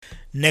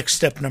Next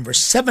step number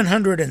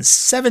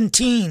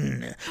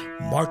 717,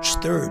 March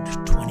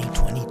 3rd,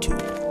 2022.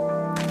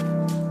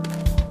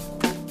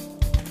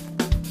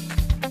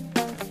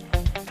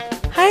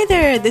 Hi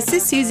there, this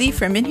is Susie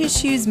from In His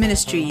Shoes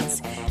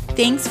Ministries.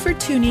 Thanks for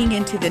tuning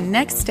into the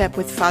Next Step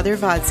with Father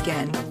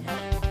Vazgen.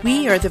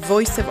 We are the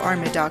voice of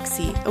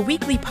Orthodoxy, a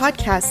weekly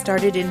podcast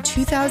started in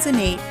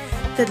 2008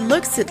 that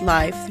looks at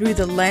life through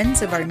the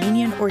lens of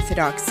Armenian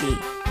Orthodoxy.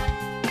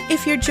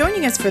 If you're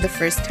joining us for the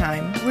first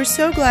time, we're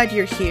so glad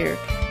you're here,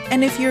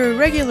 and if you're a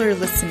regular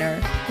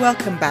listener,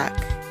 welcome back.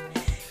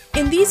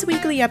 In these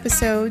weekly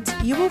episodes,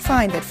 you will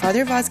find that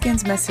Father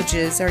Vazgen's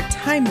messages are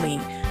timely,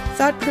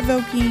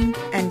 thought-provoking,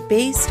 and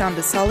based on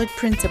the solid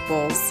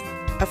principles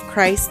of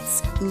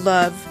Christ's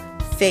love,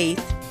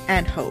 faith,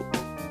 and hope.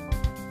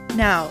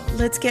 Now,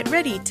 let's get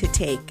ready to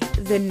take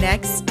the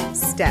next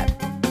step.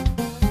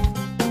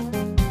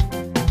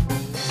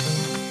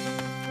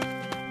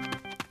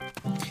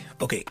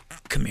 Okay,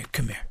 come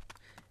here.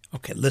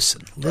 Okay,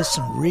 listen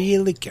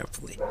really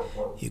carefully.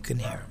 You can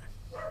hear him.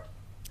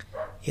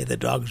 Hear the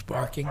dogs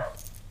barking?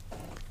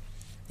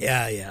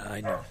 Yeah,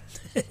 I know.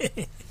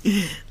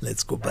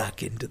 Let's go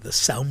back into the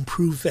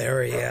soundproof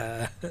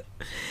area.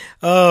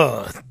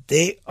 Oh,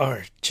 they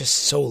are just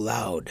so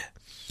loud,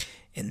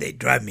 and they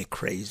drive me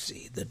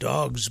crazy. The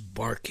dogs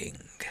barking.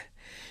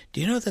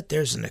 Do you know that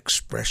there's an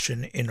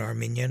expression in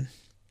Armenian?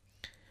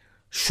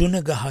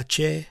 Shuna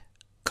gahache,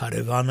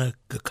 Caravan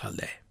Dogs.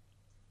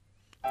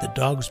 The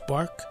dogs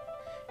bark,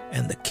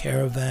 and the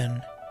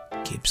caravan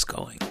keeps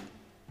going.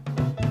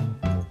 And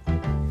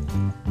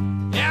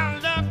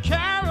the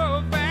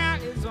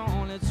caravan is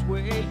on its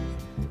way.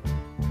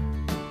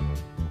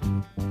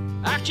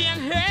 I can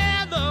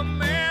hear the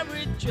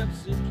merry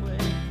gypsy play.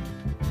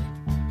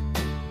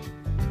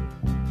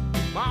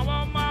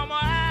 Mama,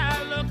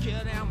 I look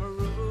at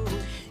Amaru.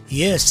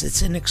 Yes,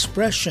 it's an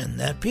expression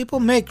that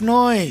people make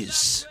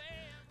noise,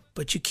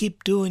 but you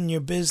keep doing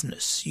your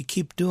business. You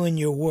keep doing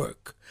your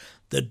work.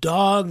 The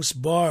dogs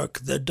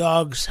bark, the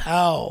dogs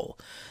howl.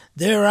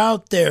 They're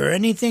out there.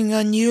 Anything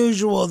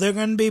unusual, they're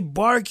going to be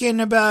barking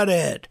about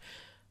it.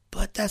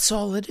 But that's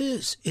all it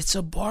is. It's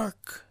a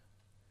bark.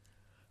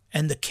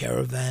 And the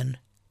caravan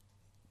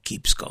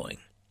keeps going.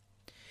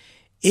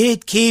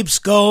 It keeps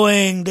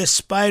going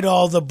despite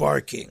all the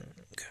barking.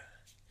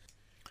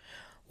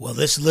 Well,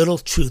 this little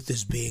truth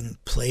is being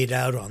played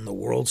out on the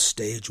world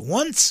stage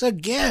once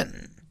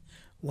again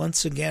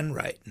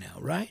right now,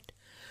 right?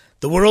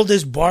 The world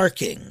is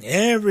barking.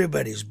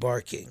 Everybody's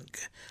barking.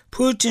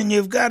 Putin,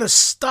 you've got to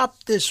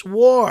stop this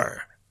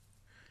war.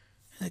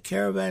 And the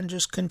caravan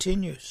just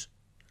continues.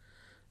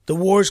 The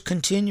war's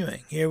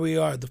continuing. Here we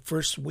are, the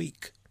first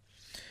week.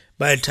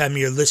 By the time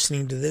you're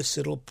listening to this,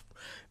 it'll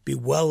be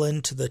well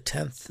into the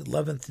 10th,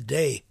 11th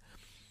day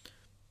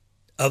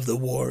of the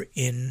war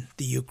in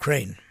the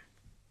Ukraine.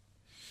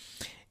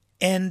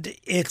 And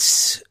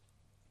it's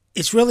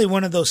really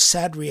one of those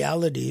sad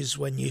realities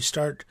when you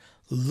start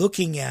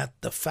looking at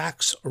the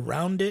facts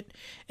around it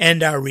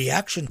and our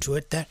reaction to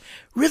it, that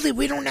really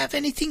we don't have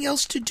anything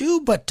else to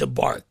do but to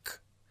bark.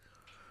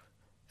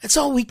 That's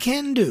all we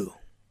can do.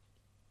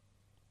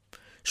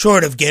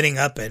 Short of getting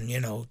up and,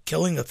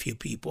 killing a few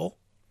people.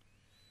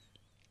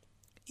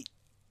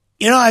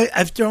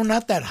 I've thrown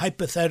out that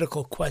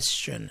hypothetical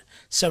question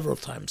several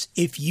times.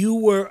 If you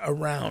were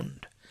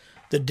around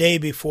the day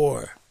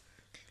before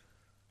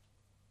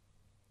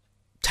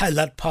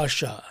Talat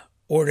Pasha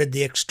ordered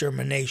the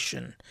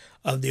extermination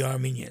of the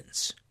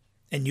Armenians,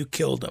 and you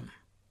killed them,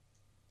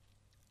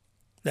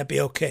 that'd be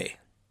okay?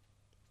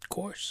 Of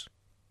course.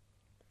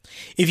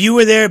 If you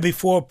were there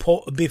before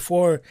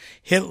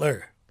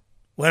Hitler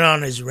went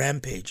on his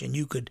rampage and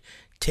you could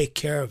take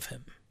care of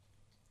him,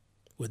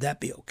 would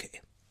that be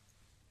okay?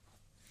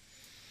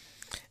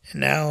 And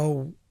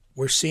now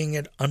we're seeing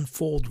it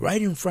unfold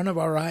right in front of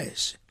our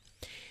eyes.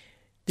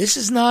 This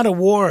is not a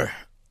war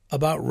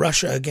about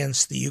Russia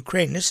against the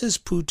Ukraine. This is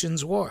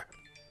Putin's war.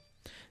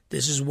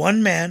 This is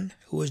one man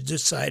who has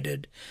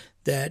decided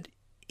that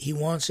he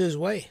wants his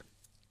way.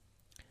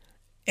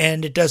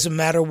 And it doesn't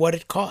matter what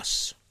it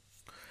costs.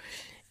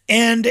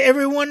 And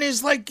everyone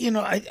is like,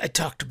 I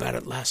talked about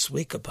it last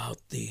week about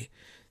the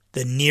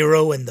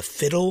Nero and the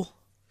fiddle.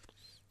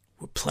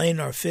 We're playing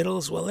our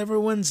fiddles. Well,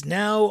 everyone's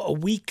now a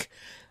week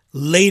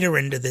later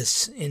into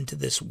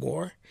this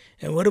war.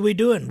 And what are we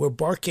doing? We're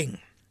barking.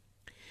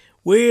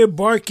 We're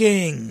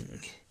barking.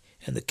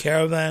 And the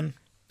caravan,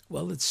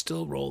 well, it's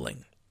still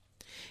rolling.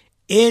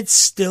 It's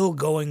still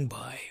going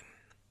by.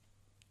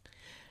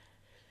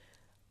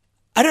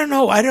 I don't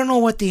know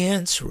what the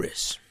answer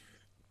is.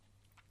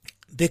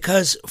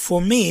 Because for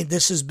me,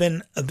 this has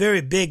been a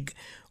very big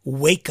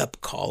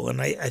wake-up call,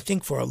 and I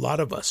think for a lot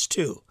of us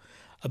too,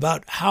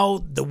 about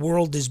how the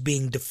world is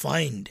being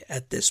defined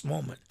at this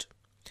moment.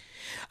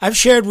 I've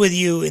shared with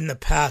you in the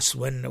past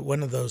when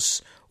one of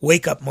those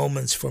wake-up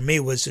moments for me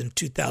was in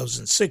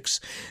 2006,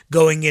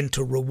 going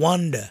into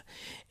Rwanda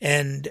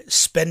and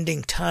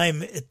spending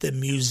time at the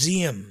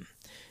museum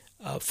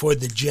for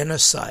the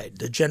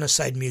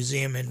genocide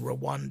museum in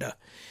Rwanda.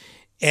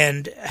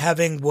 and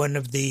having one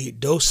of the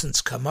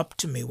docents come up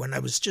to me when I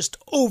was just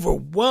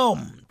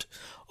overwhelmed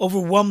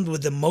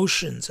with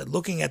emotions and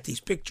looking at these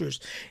pictures.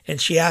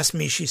 And she asked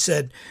me, she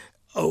said,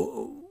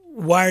 "Oh,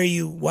 why are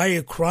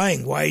you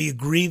crying? Why are you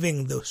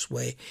grieving this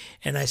way?"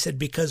 And I said,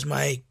 "Because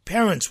my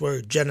parents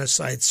were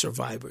genocide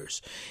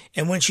survivors."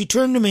 And when she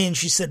turned to me and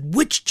she said,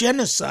 "Which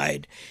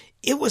genocide?"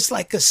 it was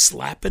like a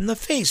slap in the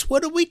face.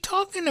 What are we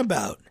talking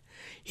about?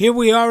 Here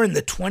we are in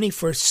the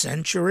 21st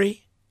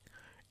century,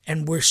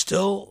 and we're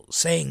still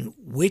saying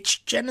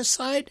which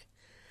genocide?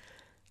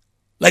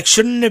 Like,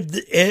 shouldn't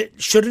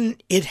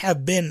it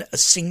have been a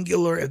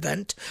singular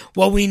event?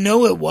 Well, we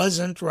know it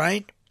wasn't,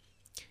 right?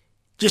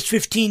 Just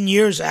 15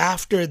 years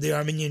after the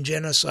Armenian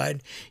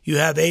genocide, you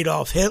have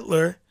Adolf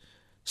Hitler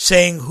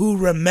saying, "Who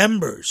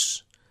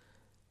remembers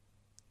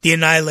the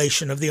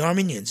annihilation of the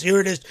Armenians?" Here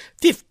it is,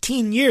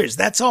 15 years,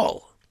 that's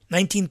all.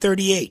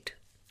 1938,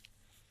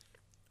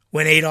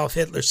 when Adolf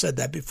Hitler said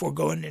that before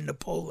going into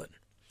Poland.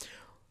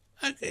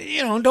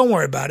 Don't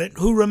worry about it.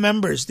 Who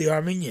remembers the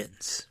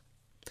Armenians?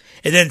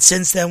 And then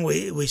since then,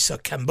 we saw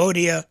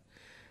Cambodia,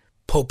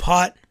 Pol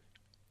Pot.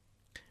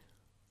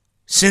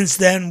 Since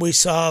then, we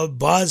saw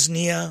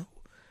Bosnia.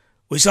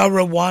 We saw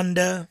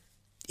Rwanda,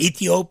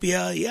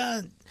 Ethiopia.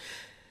 Yeah,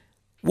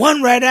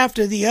 one right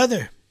after the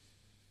other.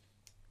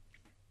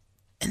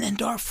 And then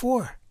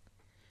Darfur.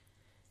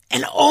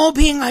 And all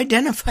being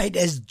identified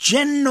as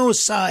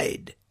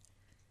genocide.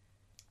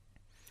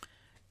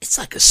 It's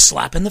like a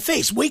slap in the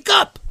face. Wake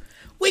up!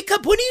 Wake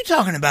up! What are you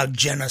talking about,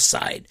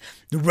 genocide?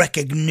 The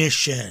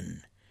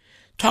recognition.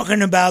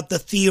 Talking about the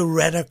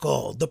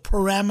theoretical, the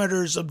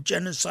parameters of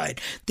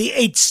genocide, the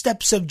 8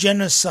 steps of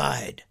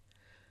genocide.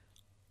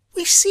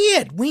 We see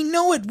it, we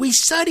know it, we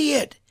study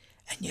it,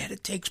 and yet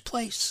it takes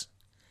place.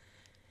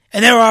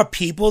 And there are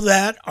people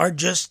that are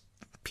just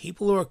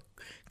people who are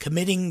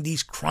committing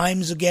these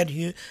crimes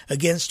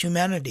against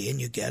humanity,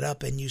 and you get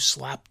up and you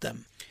slap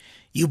them.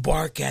 You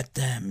bark at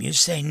them. You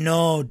say,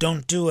 "No,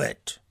 don't do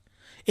it.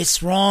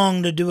 It's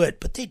wrong to do it."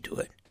 But they do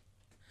it.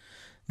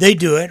 They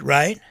do it,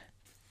 right?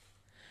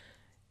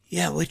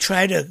 Yeah, we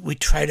try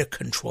to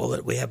control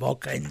it. We have all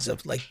kinds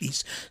of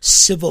these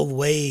civil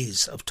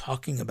ways of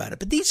talking about it.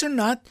 But these are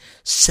not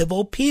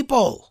civil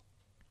people.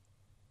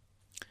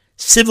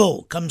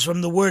 Civil comes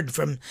from the word,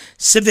 from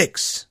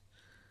civics.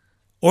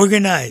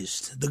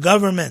 Organized, the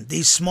government,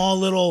 these small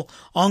little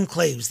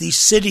enclaves, these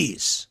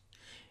cities.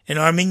 In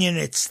Armenian,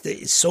 it's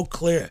so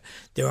clear.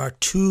 There are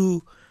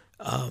two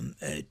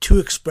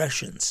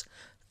expressions.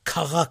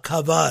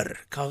 Karakavar.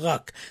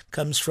 Karak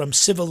comes from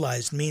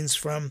civilized, means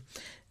from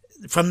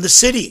the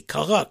city.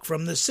 Karak,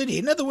 from the city.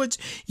 In other words,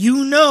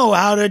 you know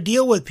how to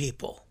deal with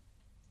people.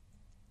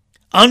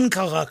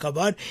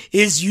 Unkarakavar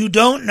is you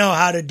don't know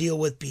how to deal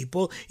with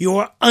people. You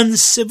are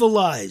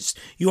uncivilized.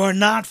 You are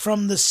not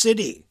from the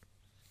city.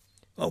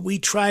 Well, we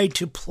try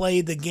to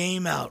play the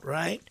game out,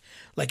 right?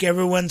 Like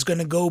everyone's going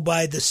to go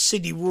by the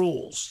city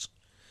rules.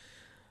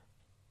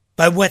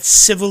 By what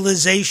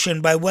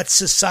civilization, by what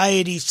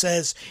society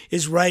says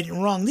is right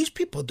and wrong. These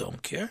people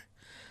don't care.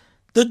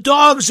 The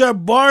dogs are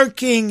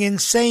barking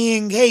and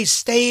saying, "Hey,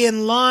 stay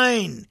in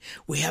line.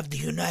 We have the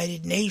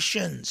United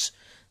Nations."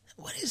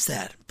 What is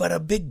that but a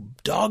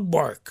big dog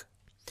bark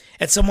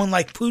at someone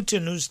like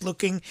Putin, who's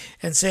looking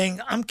and saying,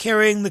 "I'm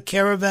carrying the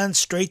caravan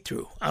straight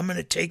through. I'm going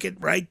to take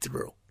it right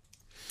through."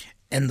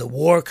 And the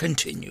war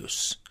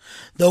continues.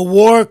 The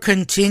war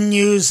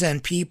continues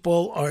and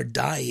people are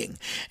dying.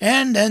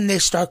 And then they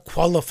start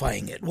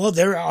qualifying it. Well,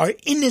 there are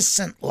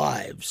innocent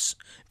lives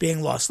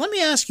being lost. Let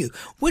me ask you,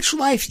 which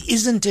life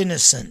isn't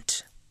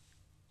innocent?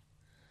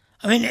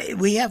 I mean,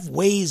 we have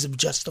ways of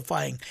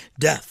justifying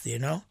death,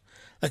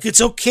 Like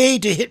it's okay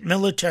to hit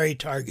military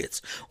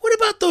targets. What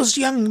about those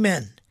young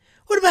men?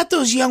 What about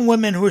those young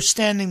women who are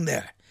standing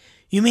there?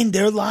 You mean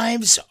their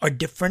lives are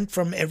different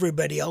from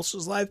everybody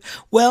else's life?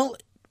 Well,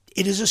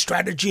 it is a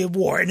strategy of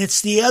war, and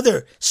it's the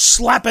other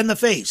slap in the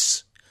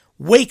face.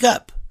 Wake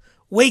up.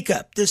 Wake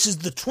up. This is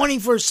the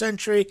 21st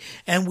century,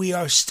 and we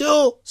are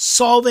still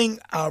solving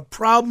our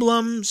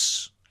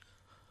problems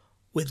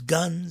with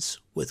guns,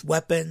 with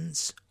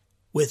weapons,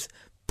 with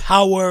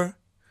power,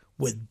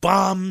 with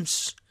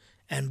bombs,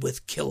 and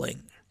with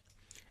killing.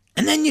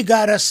 And then you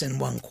got us in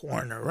one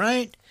corner,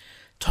 right?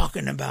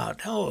 Talking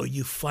about,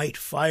 you fight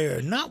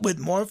fire, not with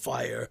more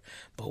fire,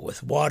 but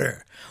with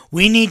water.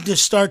 We need to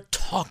start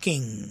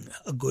talking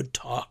a good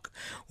talk.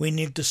 We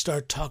need to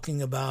start talking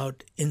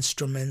about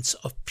instruments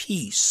of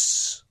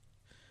peace.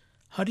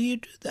 How do you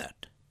do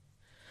that?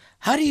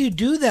 How do you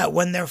do that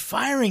when they're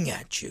firing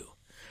at you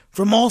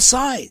from all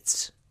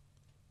sides?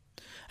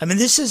 I mean,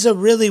 this is a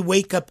really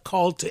wake-up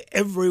call to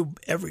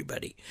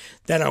everybody,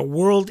 that our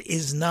world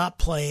is not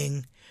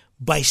playing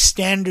by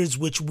standards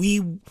which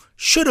we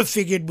should have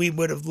figured we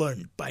would have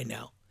learned by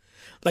now.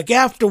 Like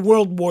after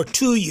World War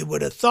II, you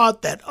would have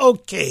thought that,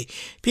 okay,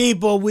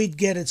 people, we'd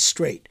get it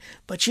straight.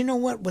 But you know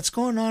what? What's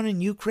going on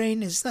in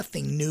Ukraine is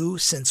nothing new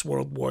since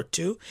World War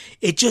II.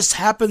 It just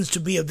happens to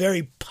be a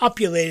very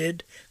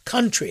populated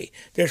country.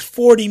 There's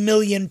 40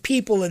 million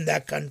people in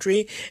that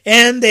country,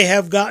 and they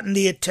have gotten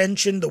the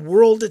attention, the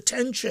world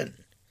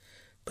attention.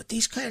 But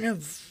these kind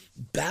of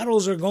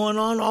battles are going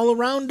on all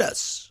around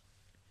us.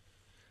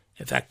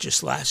 In fact,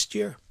 just last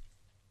year,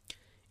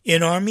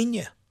 in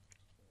Armenia,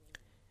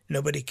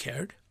 nobody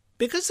cared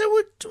because they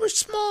were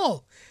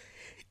small.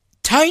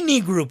 Tiny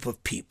group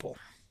of people.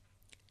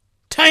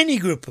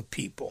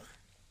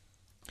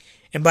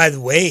 And by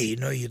the way,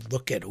 you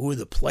look at who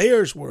the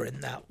players were in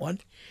that one.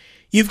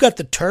 You've got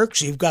the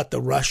Turks, you've got the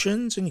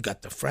Russians, and you've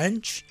got the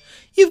French.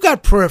 You've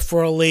got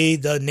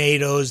peripherally the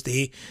NATOs,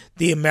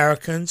 the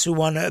Americans who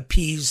want to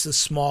appease the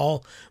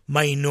small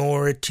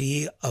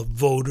minority of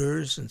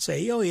voters and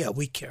say, oh yeah,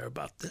 we care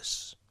about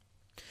this.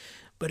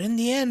 But in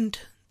the end,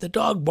 the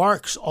dog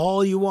barks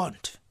all you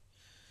want.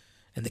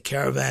 And the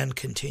caravan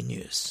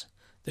continues.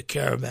 The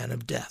caravan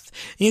of death.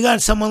 And you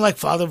got someone like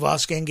Father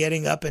Vosgan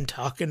getting up and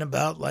talking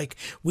about, like,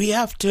 we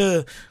have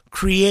to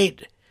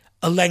create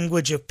a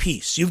language of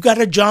peace. You've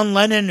got a John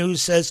Lennon who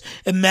says,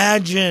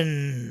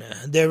 imagine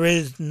there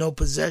is no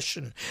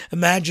possession.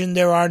 Imagine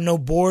there are no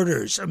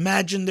borders.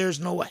 Imagine there's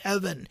no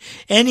heaven.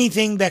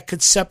 Anything that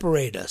could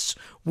separate us.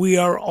 We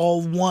are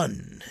all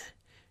one.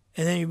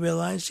 And then you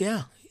realize,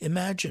 yeah,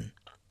 imagine.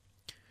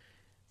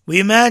 We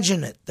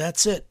imagine it.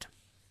 That's it.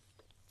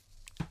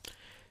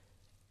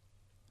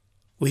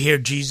 We hear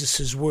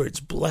Jesus' words,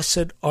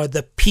 blessed are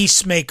the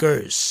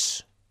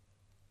peacemakers.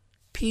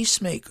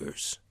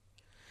 Peacemakers.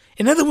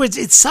 In other words,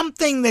 it's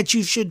something that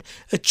you should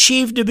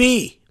achieve to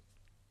be.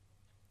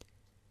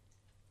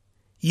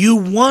 You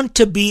want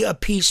to be a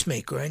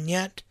peacemaker, and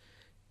yet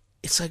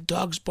it's like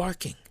dogs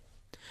barking.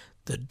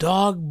 The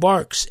dog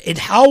barks, it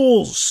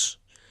howls,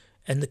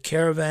 and the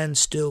caravan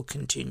still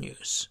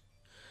continues.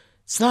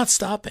 It's not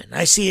stopping.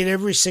 I see it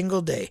every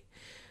single day.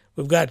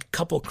 We've got a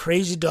couple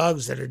crazy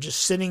dogs that are just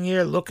sitting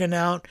here looking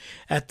out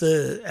at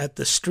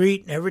the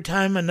street, and every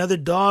time another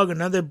dog,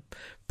 another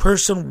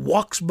person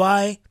walks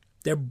by,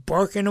 they're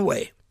barking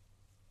away.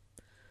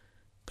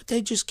 But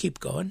they just keep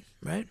going,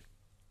 right?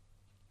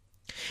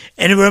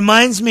 And it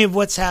reminds me of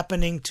what's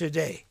happening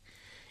today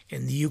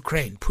in the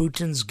Ukraine.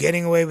 Putin's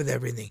getting away with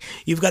everything.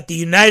 You've got the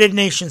United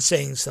Nations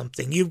saying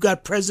something. You've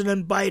got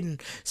President Biden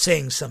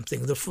saying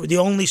something, the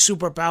only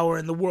superpower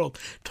in the world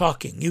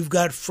talking. You've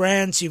got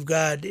France, you've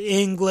got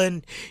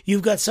England,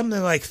 you've got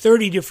something like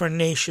 30 different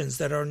nations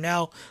that are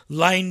now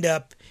lined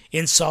up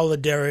in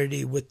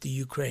solidarity with the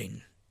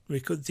Ukrainian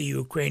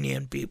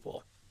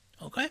people.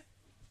 Okay?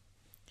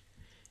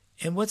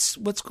 And what's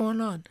going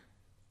on?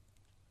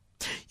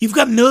 You've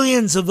got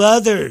millions of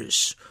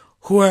others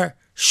who are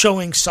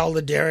showing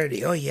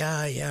solidarity. Oh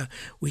yeah.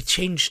 We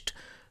changed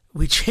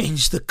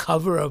the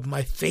cover of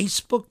my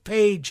Facebook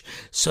page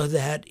so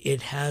that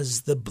it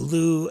has the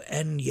blue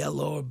and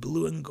yellow or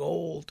blue and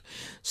gold.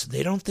 So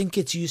they don't think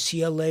it's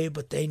UCLA,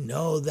 but they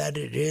know that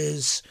it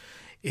is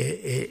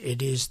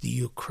the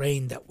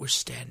Ukraine that we're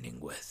standing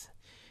with.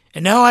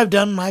 And now I've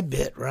done my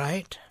bit,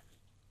 right?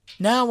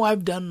 Now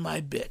I've done my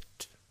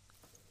bit.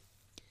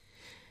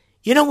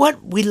 You know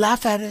what? We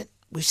laugh at it.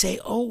 We say,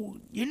 oh,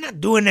 you're not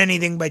doing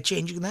anything by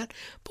changing that.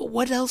 But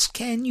what else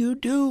can you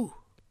do?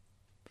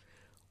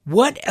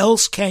 What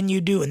else can you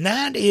do? And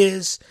that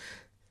is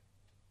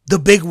the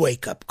big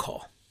wake-up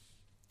call.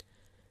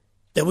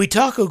 That we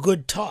talk a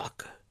good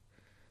talk,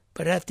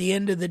 but at the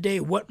end of the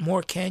day, what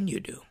more can you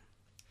do?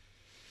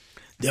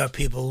 There are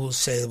people who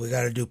say we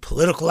got to do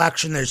political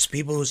action. There's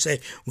people who say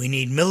we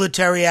need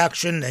military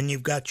action. And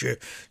you've got your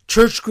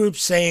church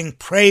groups saying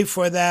pray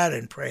for that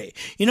and pray.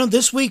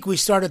 This week we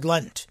started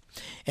Lent.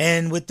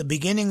 And with the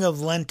beginning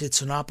of Lent,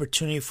 it's an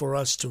opportunity for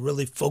us to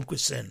really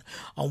focus in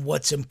on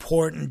what's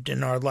important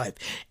in our life.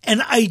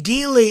 And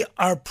ideally,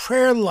 our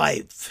prayer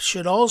life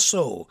should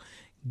also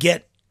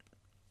get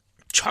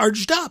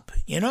charged up,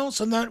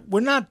 so that we're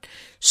not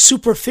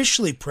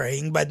superficially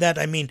praying. By that,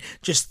 I mean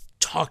just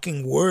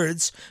talking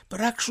words,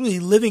 but actually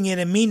living it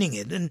and meaning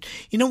it. And,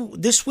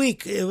 this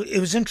week, it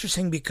was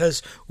interesting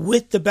because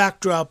with the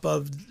backdrop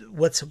of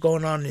what's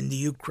going on in the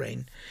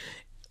Ukraine,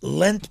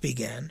 Lent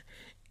began.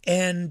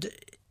 And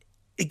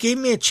it gave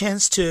me a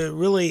chance to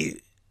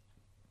really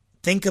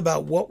think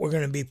about what we're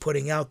going to be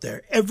putting out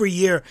there. Every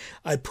year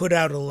I put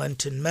out a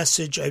Lenten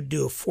message. I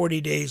do a 40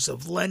 days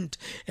of Lent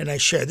and I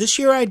share. This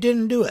year I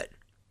didn't do it.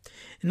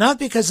 Not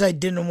because I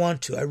didn't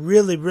want to. I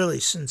really, really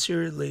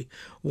sincerely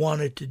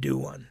wanted to do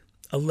one.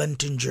 A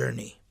Lenten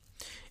journey.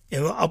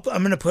 And I'm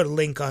going to put a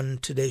link on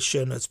today's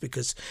show notes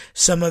because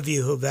some of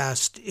you have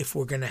asked if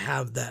we're going to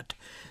have that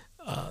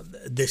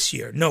this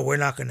year. No, we're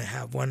not going to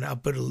have one. I'll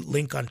put a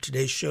link on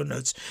today's show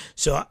notes.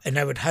 And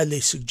I would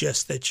highly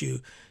suggest that you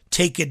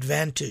take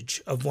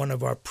advantage of one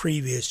of our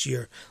previous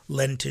year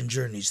Lenten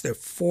journeys. They're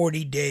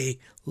 40-day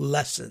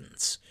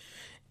lessons.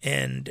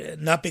 And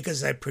not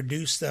because I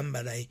produce them,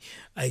 but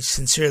I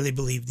sincerely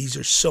believe these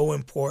are so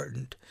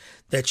important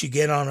that you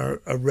get on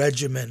a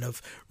regimen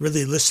of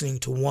really listening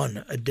to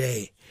one a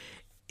day.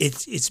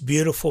 It's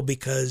beautiful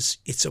because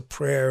it's a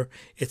prayer,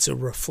 it's a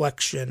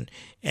reflection,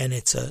 and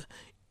it's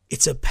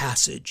a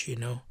passage, you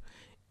know.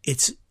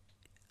 It's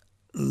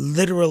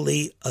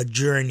literally a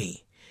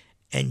journey,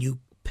 and you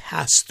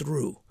pass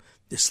through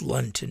this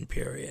Lenten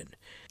period.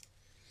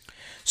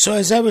 So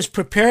as I was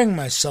preparing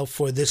myself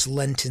for this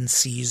Lenten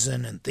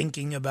season and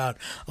thinking about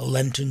a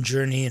Lenten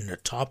journey and the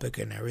topic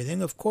and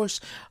everything, of course,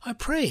 I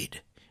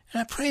prayed.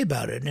 And I pray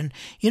about it. And,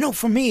 you know,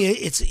 for me,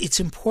 it's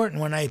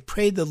important when I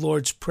pray the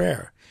Lord's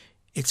Prayer,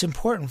 it's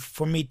important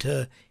for me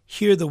to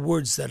hear the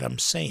words that I'm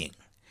saying,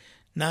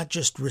 not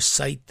just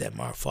recite them,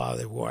 Our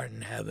Father who art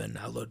in heaven,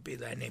 hallowed be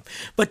thy name,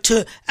 but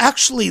to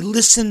actually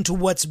listen to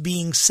what's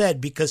being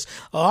said, because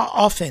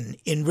often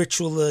in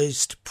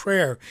ritualized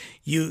prayer,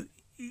 you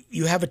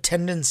have a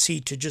tendency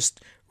to just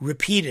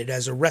repeat it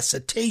as a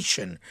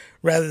recitation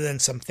rather than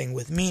something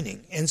with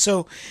meaning. And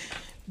so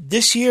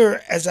this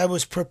year, as I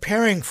was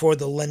preparing for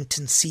the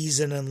Lenten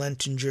season and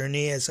Lenten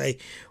journey, as I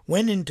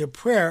went into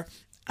prayer,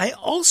 I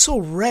also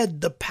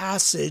read the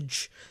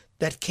passage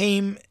that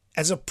came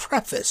as a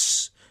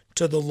preface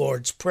to the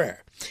Lord's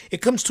Prayer.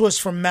 It comes to us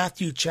from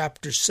Matthew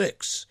chapter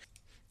 6.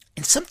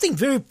 And something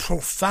very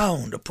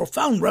profound, a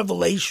profound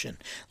revelation,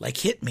 like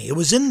hit me. It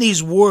was in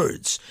these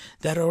words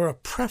that are a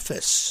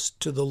preface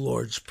to the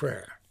Lord's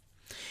Prayer.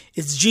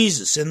 It's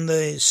Jesus in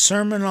the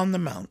Sermon on the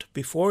Mount.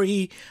 Before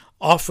he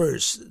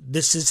offers,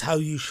 this is how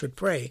you should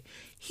pray,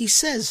 he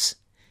says,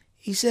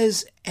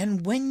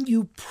 and when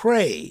you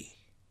pray,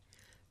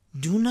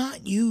 do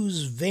not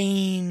use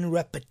vain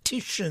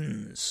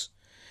repetitions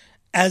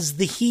as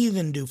the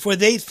heathen do, for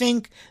they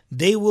think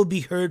they will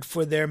be heard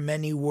for their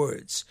many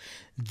words.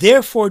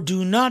 Therefore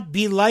do not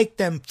be like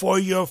them, for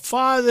your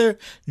Father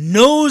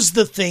knows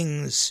the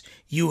things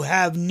you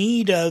have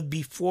need of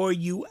before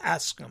you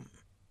ask him.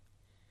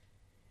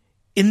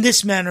 In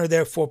this manner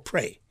therefore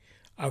pray,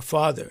 Our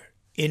Father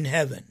in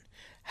heaven,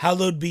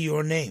 hallowed be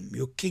your name,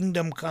 your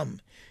kingdom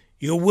come,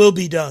 your will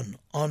be done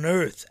on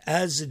earth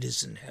as it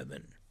is in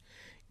heaven.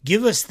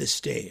 Give us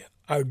this day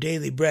our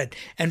daily bread,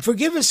 and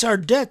forgive us our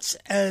debts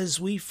as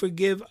we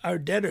forgive our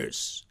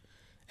debtors.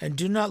 And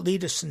do not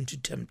lead us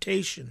into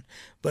temptation,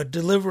 but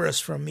deliver us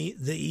from the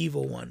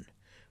evil one.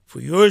 For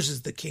yours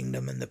is the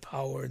kingdom and the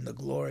power and the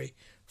glory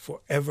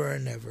forever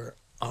and ever.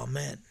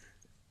 Amen.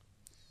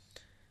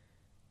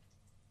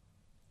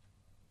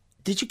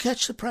 Did you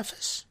catch the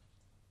preface?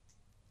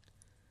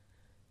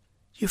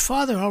 Your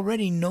Father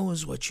already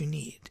knows what you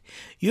need.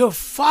 Your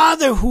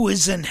Father who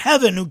is in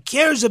heaven, who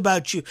cares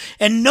about you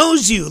and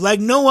knows you like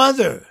no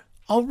other,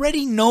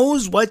 already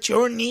knows what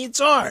your needs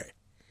are.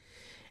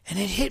 And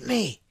it hit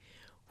me.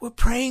 We're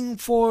praying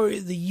for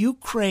the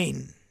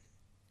Ukraine.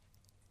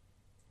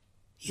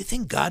 You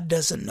think God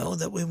doesn't know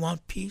that we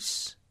want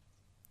peace?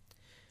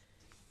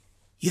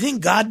 You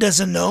think God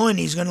doesn't know and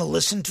he's going to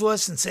listen to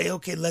us and say,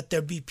 okay, let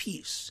there be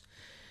peace?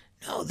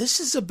 No, this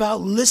is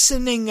about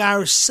listening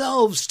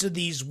ourselves to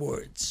these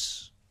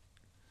words.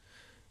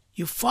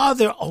 Your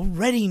Father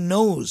already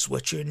knows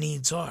what your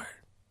needs are.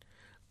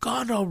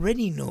 God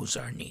already knows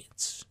our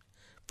needs.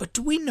 But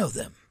do we know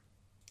them?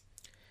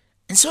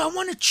 And so I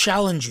want to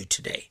challenge you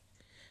today.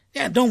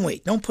 Yeah, don't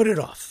wait. Don't put it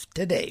off.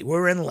 Today,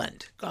 we're in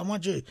Lent. I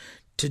want you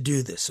to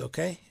do this,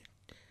 okay?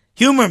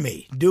 Humor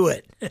me. Do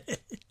it.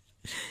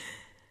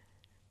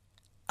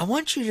 I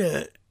want you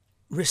to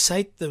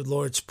recite the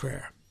Lord's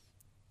Prayer,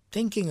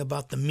 thinking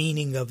about the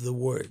meaning of the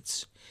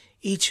words,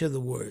 each of the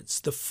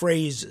words, the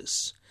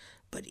phrases.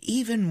 But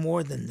even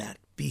more than that,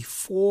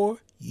 before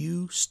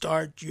you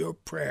start your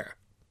prayer,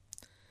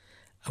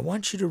 I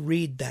want you to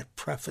read that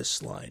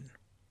preface line.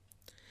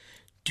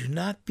 Do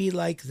not be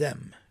like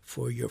them,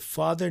 for your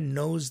Father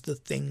knows the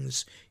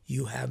things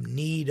you have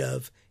need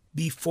of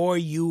before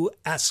you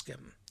ask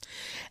him.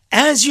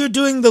 As you're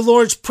doing the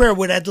Lord's Prayer,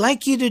 what I'd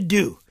like you to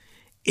do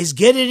is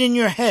get it in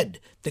your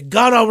head that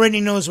God already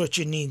knows what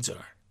your needs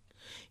are.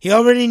 He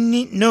already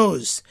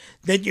knows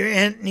that your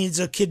aunt needs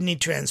a kidney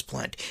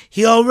transplant.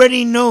 He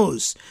already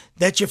knows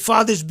that your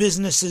father's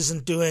business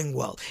isn't doing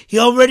well. He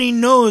already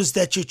knows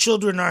that your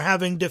children are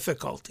having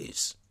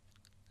difficulties.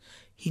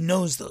 He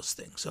knows those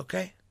things,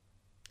 okay?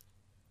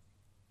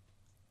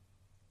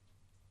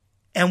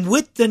 And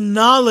with the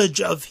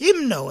knowledge of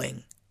him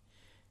knowing,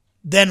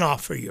 then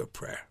offer your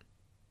prayer.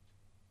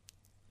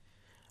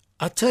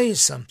 I'll tell you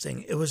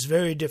something. It was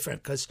very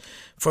different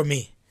for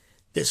me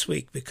this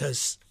week,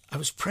 because I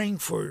was praying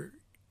for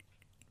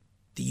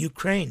the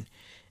Ukraine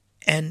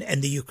and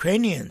the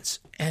Ukrainians.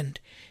 And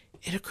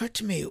it occurred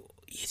to me,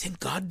 you think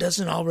God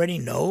doesn't already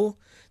know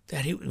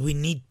that we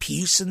need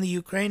peace in the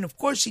Ukraine? Of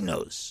course he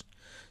knows.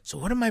 So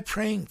what am I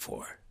praying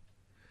for?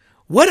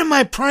 What am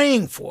I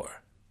praying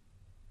for?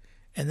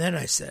 And then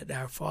I said,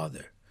 Our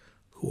Father,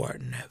 who art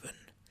in heaven,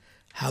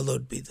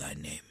 hallowed be thy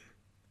name.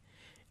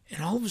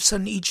 And all of a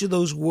sudden, each of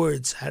those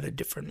words had a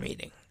different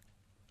meaning.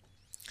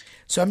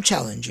 So I'm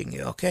challenging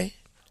you, okay?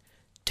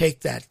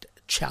 Take that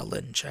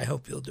challenge. I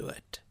hope you'll do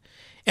it.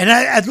 And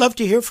I'd love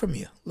to hear from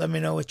you. Let me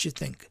know what you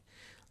think.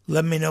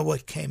 Let me know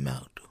what came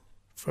out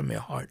from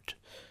your heart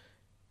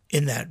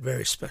in that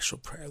very special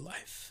prayer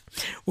life.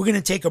 We're going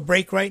to take a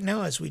break right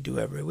now, as we do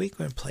every week.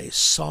 We're going to play a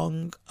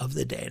song of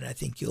the day, and I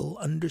think you'll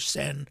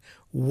understand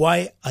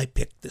why I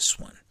picked this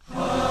one.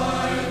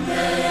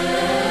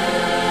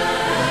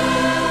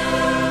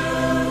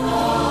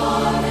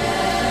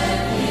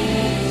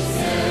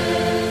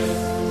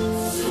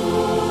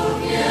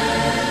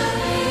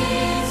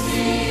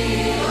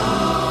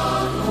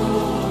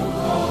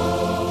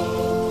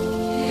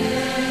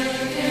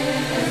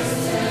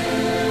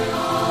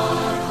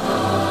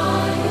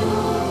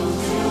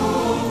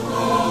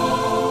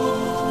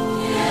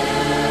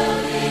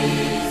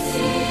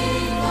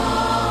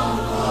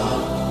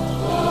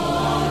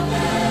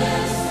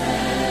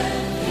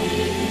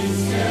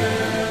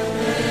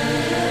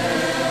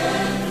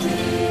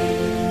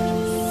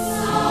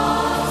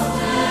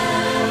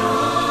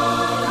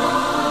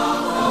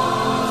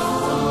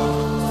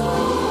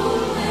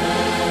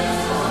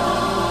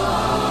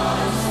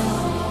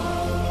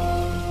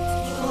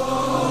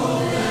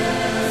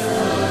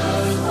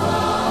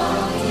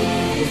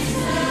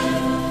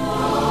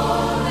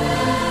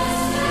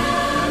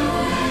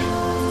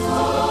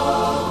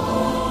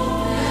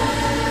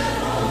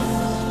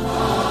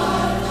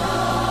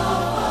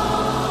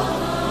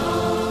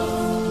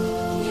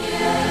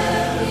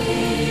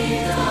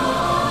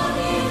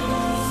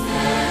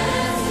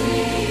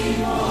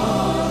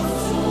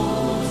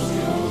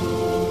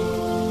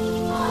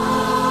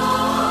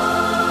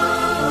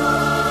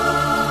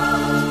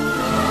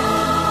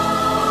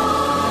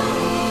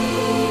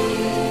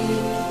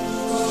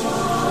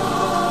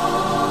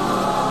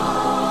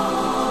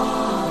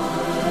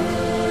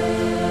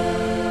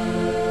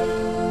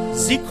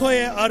 Զիքո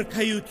է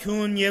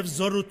արքայություն և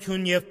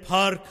զորություն և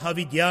փառք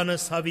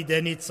Հավիդյանս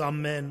Հավիդենից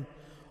ամեն,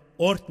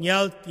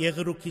 օրտնյալ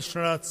եղրուքի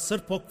շնորհած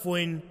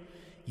սրբոքվույն,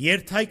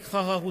 երթայք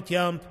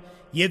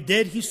խաղաղությամբ և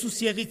Տեր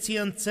Հիսուս եղիցի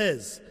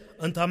ընծեզ,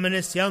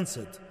 ընդամենես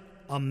յանցդ,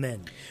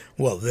 Amen.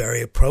 Well,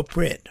 very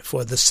appropriate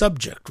for the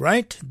subject,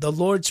 right? The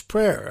Lord's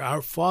Prayer,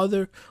 Our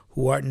Father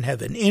who art in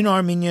heaven. In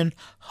Armenian,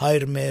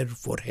 Hayr mer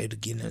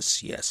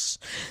vorhergines, yes.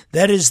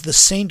 That is the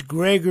St.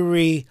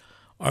 Gregory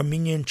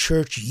Armenian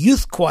Church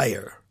Youth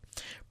Choir,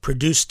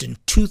 produced in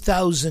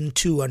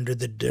 2002 under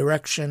the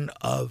direction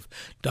of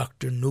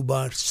Dr.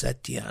 Nubar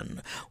Setyan.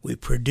 We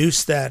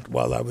produced that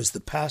while I was the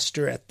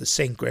pastor at the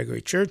St.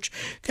 Gregory Church,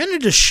 kind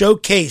of to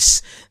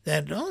showcase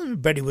that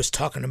everybody was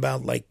talking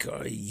about like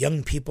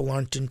young people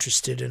aren't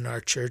interested in our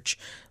church.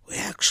 We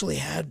actually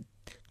had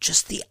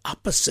just the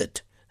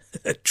opposite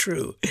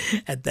true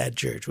at that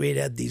church. We'd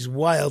had these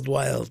wild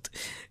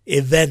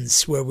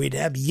events where we'd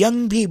have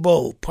young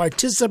people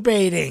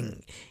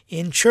participating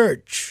in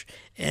church.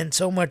 And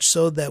so much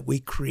so that we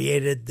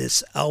created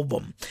this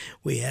album.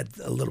 We had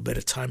a little bit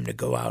of time to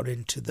go out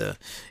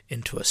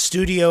into a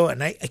studio,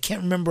 and I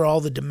can't remember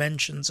all the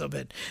dimensions of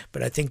it,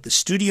 but I think the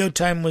studio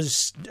time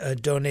was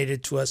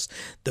donated to us.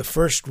 The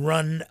first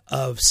run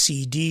of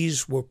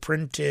CDs were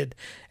printed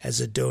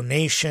as a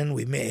donation.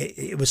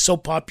 It was so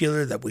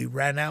popular that we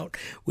ran out.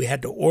 We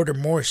had to order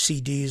more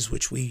CDs,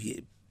 which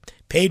we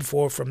paid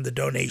for from the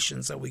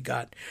donations that we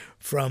got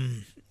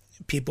from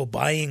people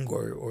buying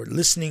or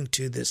listening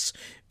to this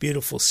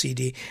beautiful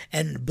CD.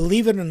 And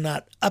believe it or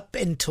not, up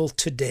until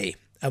today,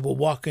 I will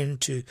walk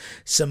into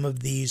some of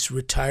these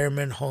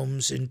retirement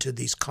homes, into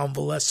these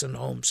convalescent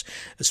homes,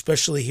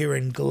 especially here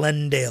in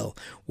Glendale,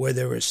 where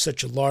there is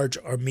such a large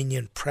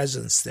Armenian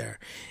presence there.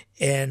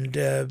 And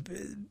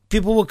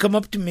people will come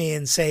up to me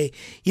and say,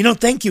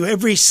 thank you.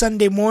 Every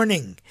Sunday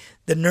morning,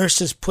 the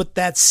nurses put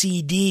that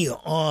CD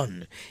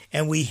on,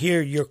 and we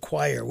hear your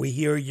choir, we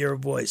hear your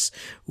voice,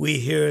 we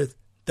hear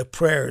the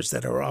prayers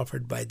that are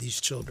offered by these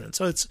children.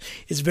 So it's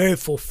very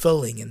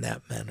fulfilling in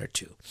that manner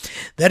too.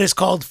 That is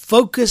called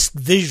Focused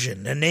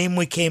Vision, a name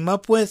we came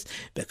up with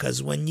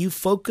because when you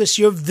focus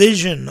your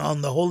vision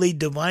on the Holy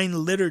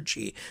Divine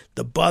Liturgy,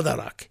 the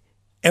Badarak,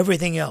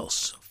 everything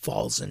else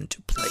falls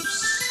into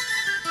place.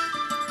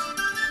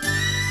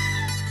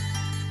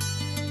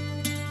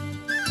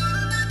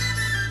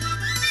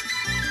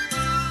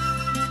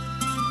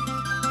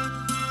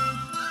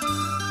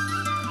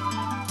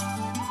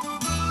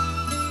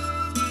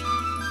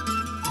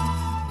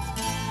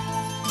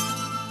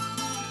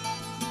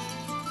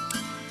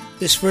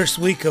 This first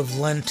week of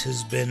Lent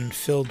has been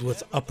filled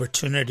with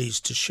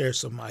opportunities to share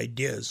some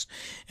ideas,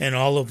 and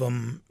all of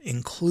them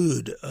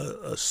include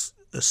a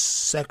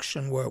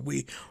section where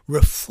we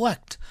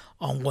reflect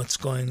on what's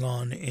going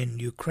on in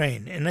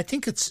Ukraine. And I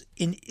think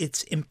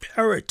it's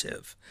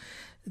imperative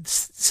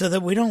so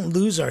that we don't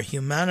lose our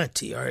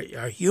humanity,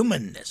 our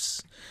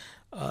humanness,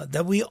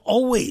 that we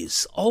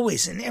always,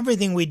 in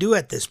everything we do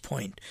at this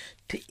point,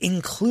 to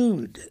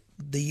include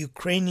the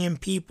Ukrainian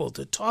people,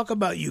 to talk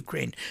about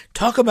Ukraine,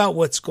 talk about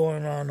what's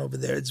going on over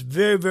there. It's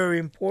very, very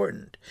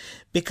important,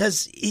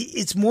 because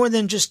it's more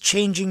than just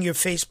changing your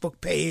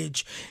Facebook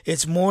page.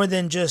 It's more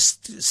than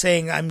just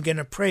saying, I'm going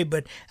to pray,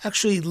 but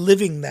actually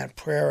living that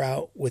prayer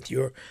out with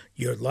your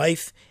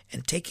life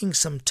and taking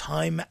some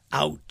time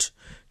out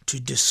to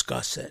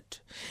discuss it.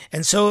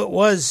 And so it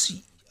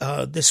was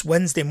this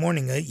Wednesday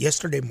morning,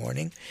 yesterday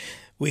morning,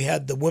 we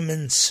had the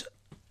Women's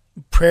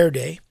Prayer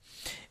Day.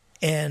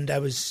 And I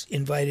was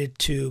invited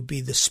to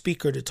be the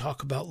speaker to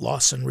talk about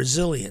loss and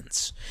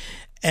resilience.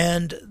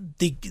 And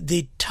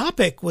the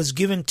topic was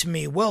given to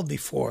me well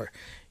before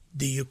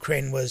the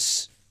Ukraine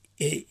was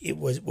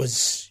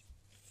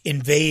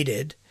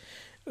invaded,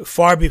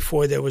 far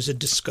before there was a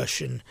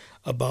discussion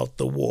about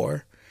the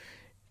war.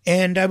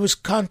 And I was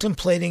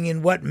contemplating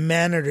in what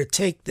manner to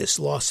take this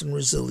loss and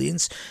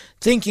resilience,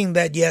 thinking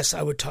that, yes,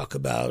 I would talk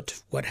about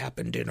what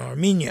happened in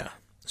Armenia,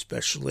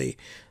 especially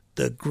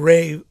the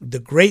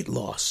great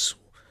loss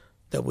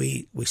that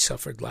we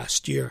suffered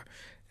last year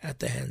at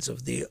the hands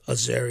of the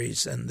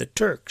Azeris and the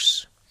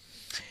Turks.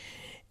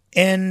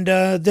 And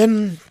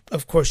then,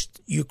 of course,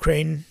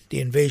 Ukraine, the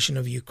invasion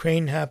of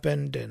Ukraine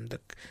happened, and the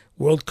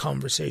world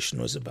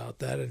conversation was about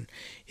that. And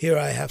here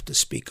I have to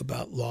speak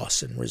about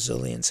loss and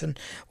resilience. And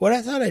what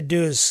I thought I'd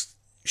do is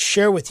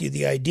share with you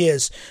the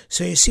ideas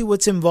so you see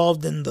what's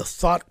involved in the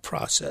thought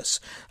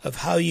process of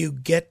how you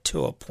get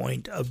to a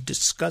point of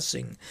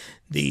discussing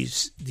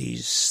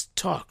these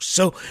talks.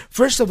 So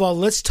first of all,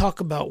 let's talk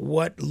about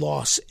what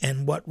loss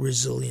and what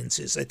resilience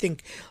is. I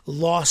think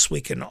loss, we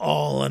can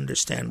all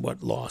understand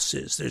what loss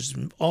is. There's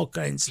all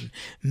kinds of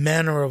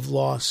manner of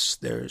loss.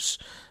 There's,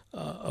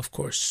 of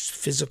course,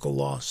 physical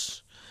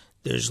loss.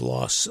 There's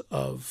loss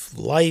of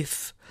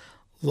life,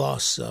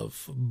 loss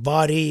of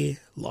body,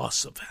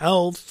 loss of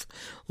health,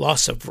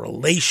 loss of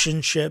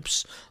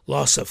relationships,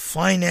 loss of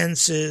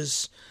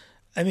finances.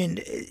 I mean,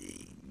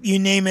 you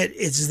name it,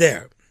 it's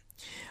there.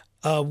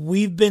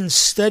 We've been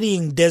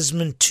studying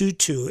Desmond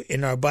Tutu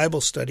in our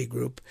Bible study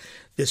group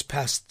this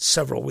past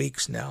several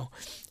weeks now,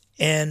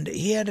 and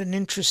he had an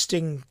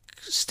interesting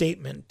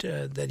statement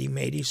that he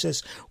made. He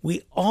says,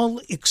 we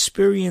all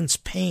experience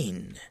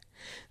pain.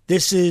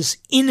 This is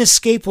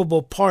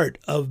inescapable part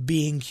of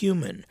being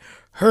human.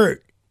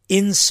 Hurt,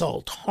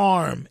 insult,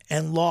 harm,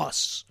 and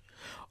loss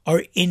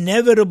are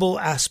inevitable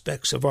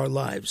aspects of our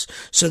lives.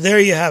 So there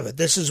you have it.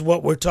 This is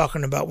what we're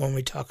talking about when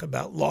we talk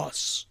about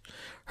loss.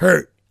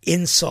 Hurt,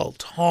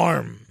 insult,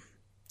 harm.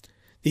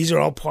 These are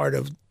all part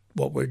of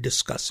what we're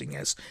discussing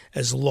as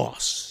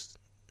loss.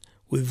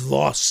 We've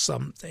lost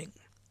something.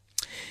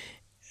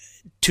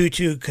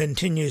 Tutu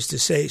continues to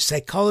say,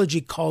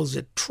 psychology calls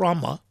it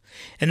trauma,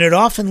 and it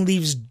often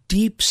leaves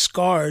deep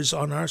scars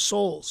on our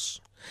souls.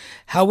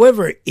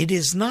 However, it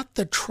is not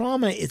the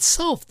trauma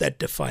itself that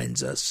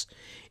defines us.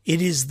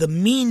 It is the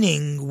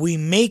meaning we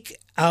make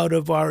out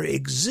of our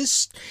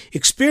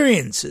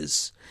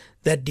experiences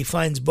that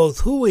defines both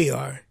who we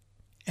are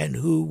and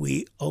who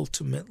we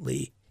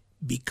ultimately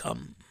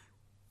become.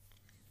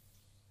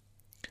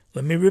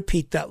 Let me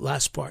repeat that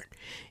last part.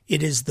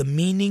 It is the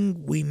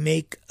meaning we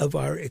make of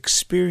our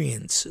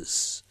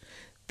experiences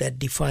that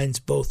defines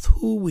both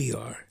who we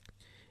are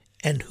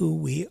and who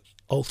we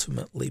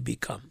ultimately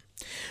become.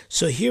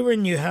 So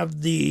herein you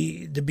have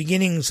the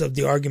beginnings of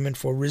the argument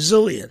for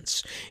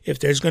resilience. If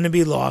there's going to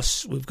be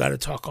loss, we've got to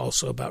talk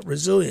also about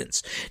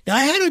resilience. Now,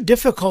 I had a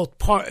difficult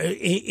part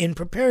in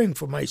preparing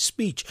for my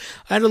speech.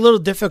 I had a little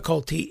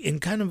difficulty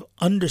in kind of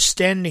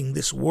understanding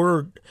this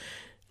word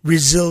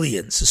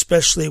resilience,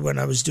 especially when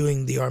I was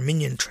doing the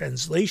Armenian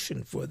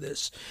translation for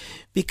this,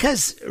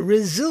 because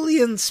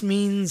resilience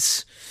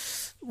means,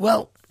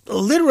 well,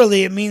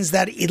 literally it means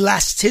that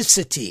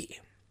elasticity,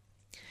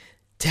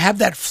 to have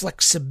that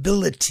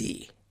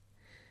flexibility.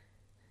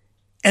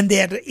 And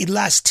that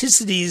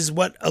elasticity is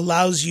what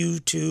allows you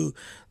to,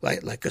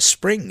 like a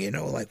spring,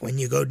 like when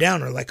you go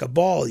down, or like a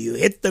ball, you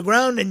hit the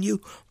ground and you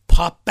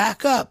pop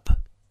back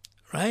up,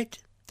 right?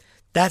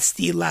 That's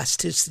the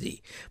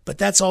elasticity. But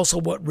that's also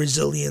what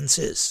resilience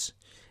is.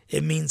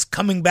 It means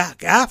coming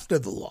back after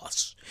the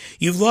loss.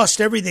 You've lost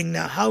everything.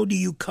 Now, how do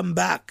you come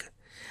back?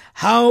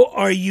 How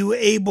are you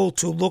able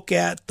to look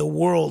at the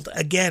world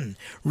again,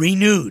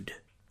 renewed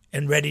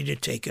and ready to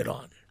take it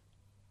on?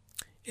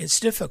 It's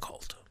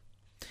difficult.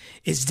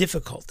 It's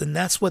difficult. And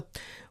that's what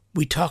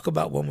we talk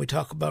about when we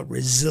talk about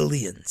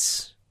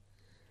resilience.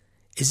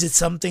 Is it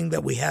something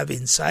that we have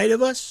inside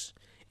of us?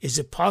 Is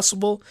it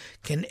possible?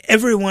 Can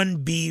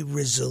everyone be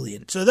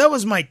resilient? So that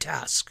was my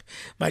task.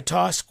 My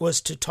task was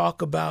to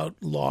talk about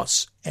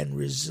loss and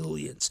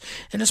resilience.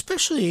 And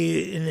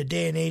especially in a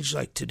day and age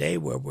like today,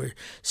 where we're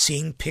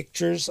seeing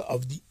pictures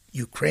of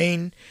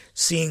Ukraine,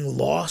 seeing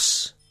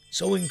loss,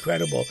 so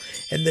incredible.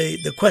 And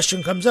the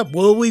question comes up,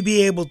 will we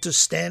be able to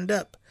stand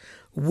up?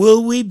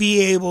 Will we be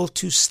able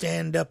to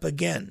stand up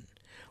again?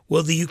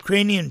 Will the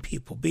Ukrainian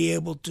people be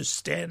able to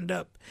stand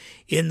up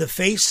in the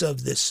face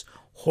of this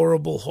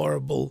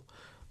horrible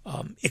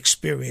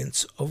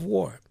experience of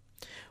war?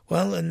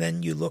 Well, and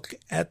then you look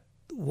at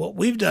what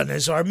we've done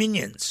as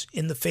Armenians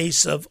in the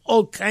face of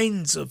all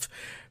kinds of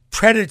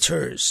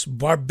predators,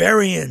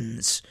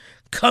 barbarians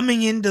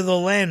coming into the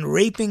land,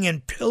 raping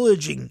and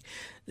pillaging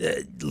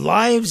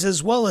lives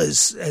as well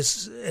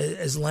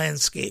as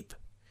landscape.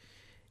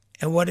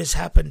 And what has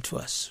happened to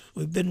us?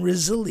 We've been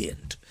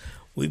resilient.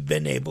 We've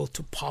been able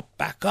to pop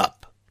back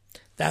up.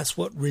 That's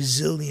what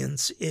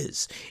resilience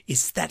is.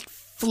 It's that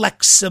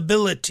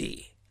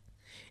flexibility,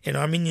 in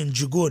Armenian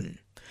jugun,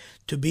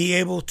 to be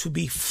able to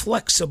be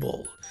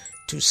flexible,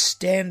 to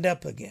stand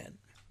up again.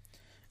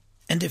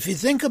 And if you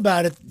think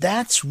about it,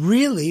 that's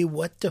really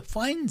what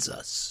defines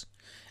us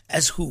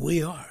as who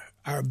we are,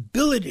 our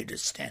ability to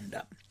stand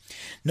up.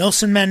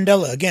 Nelson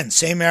Mandela, again,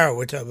 same era,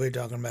 we're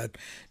talking about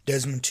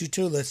Desmond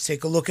Tutu. Let's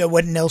take a look at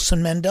what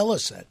Nelson Mandela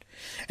said.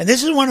 And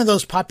this is one of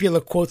those popular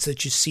quotes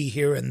that you see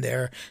here and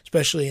there,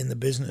 especially in the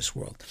business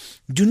world.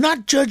 Do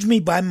not judge me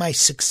by my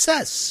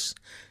success.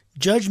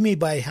 Judge me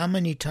by how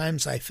many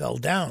times I fell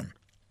down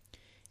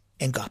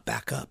and got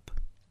back up.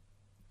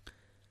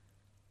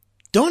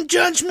 Don't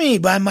judge me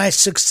by my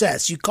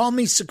success. You call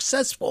me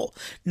successful.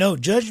 No,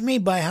 judge me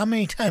by how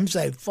many times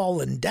I've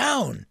fallen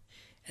down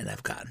and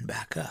I've gotten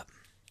back up.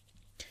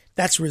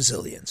 That's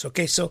resilience.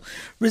 Okay, so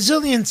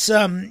resilience,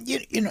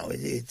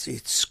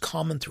 it's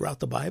common throughout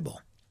the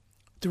Bible.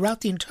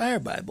 Throughout the entire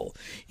Bible,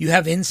 you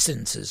have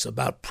instances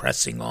about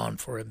pressing on,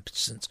 for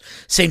instance.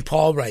 St.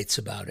 Paul writes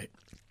about it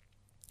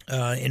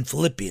in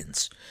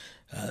Philippians,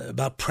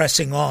 about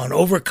pressing on,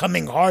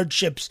 overcoming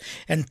hardships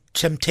and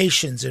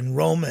temptations in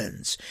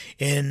Romans.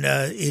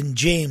 In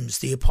James,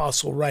 the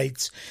apostle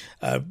writes,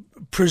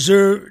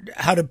 preserve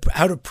how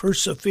to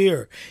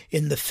persevere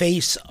in the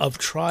face of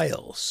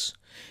trials.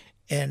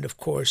 And of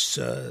course,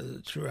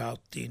 throughout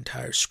the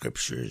entire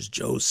scriptures,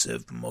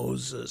 Joseph,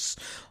 Moses,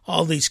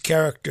 all these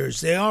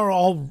characters, they are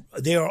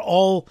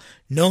all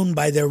known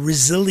by their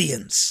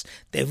resilience.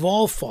 They've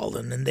all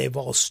fallen and they've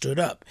all stood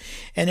up.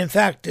 And in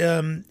fact,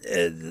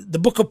 the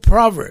book of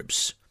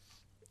Proverbs,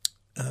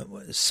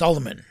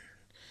 Solomon,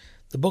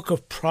 the book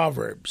of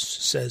Proverbs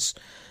says,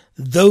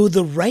 though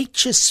the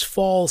righteous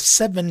fall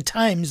 7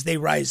 times, they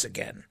rise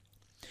again,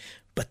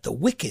 but the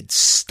wicked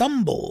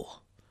stumble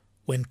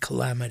when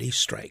calamity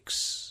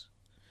strikes.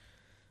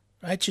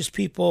 Righteous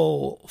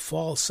people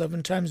fall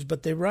 7 times,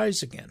 but they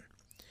rise again.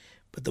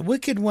 But the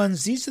wicked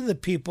ones, these are the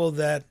people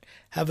that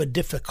have a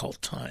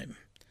difficult time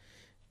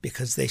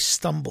because they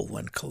stumble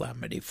when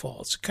calamity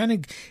falls. It kind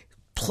of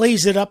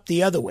plays it up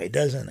the other way,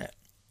 doesn't it?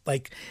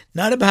 Like,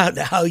 not about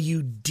how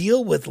you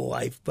deal with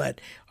life,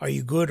 but are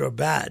you good or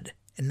bad?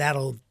 And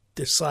that'll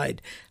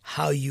decide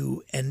how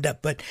you end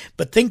up. But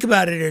think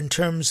about it in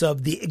terms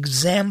of the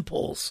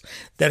examples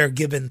that are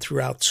given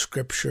throughout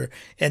Scripture,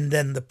 and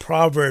then the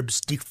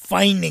Proverbs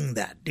defining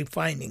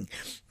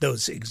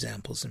those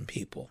examples in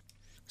people.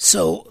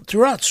 So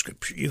throughout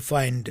Scripture, you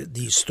find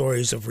these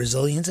stories of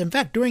resilience. In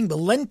fact, during the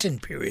Lenten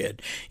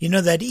period, you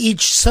know that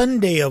each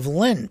Sunday of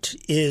Lent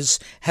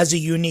has a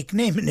unique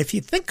name. And if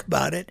you think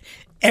about it,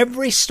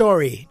 every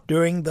story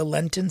during the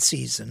Lenten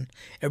season,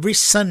 every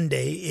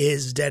Sunday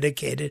is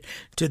dedicated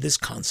to this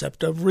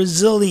concept of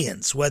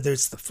resilience, whether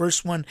it's the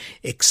first one,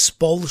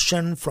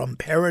 expulsion from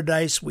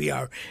paradise, we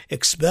are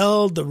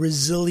expelled, the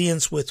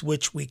resilience with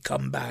which we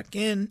come back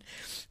in,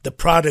 the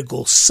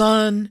prodigal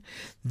son,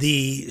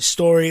 the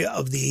story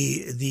of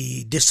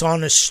the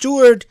dishonest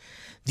steward,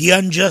 the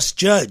unjust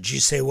judge. You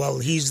say, well,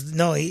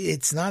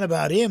 it's not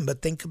about him,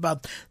 but think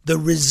about the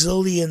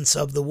resilience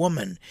of the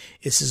woman.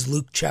 This is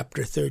Luke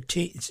chapter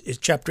 18,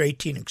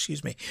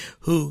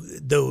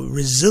 the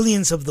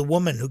resilience of the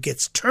woman who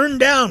gets turned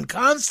down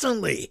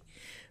constantly,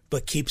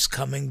 but keeps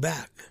coming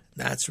back.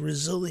 That's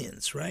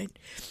resilience, right?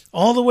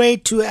 All the way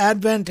to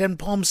Advent and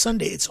Palm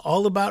Sunday. It's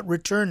all about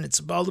return.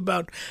 It's all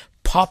about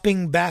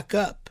popping back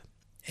up.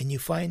 And you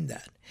find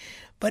that.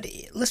 But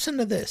listen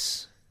to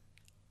this.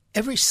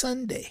 Every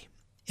Sunday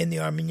in the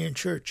Armenian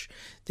Church,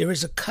 there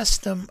is a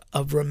custom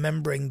of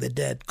remembering the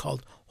dead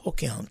called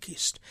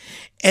Hokiankist.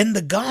 And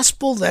the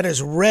gospel that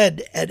is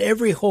read at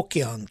every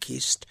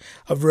Hokiankist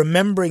of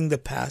remembering the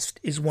past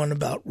is one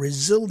about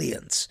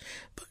resilience,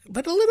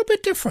 but a little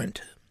bit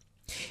different.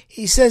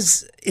 He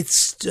says,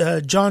 it's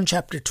John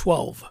chapter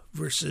 12,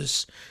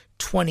 verses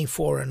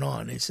 24 and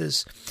on. He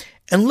says,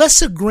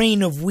 unless a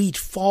grain of wheat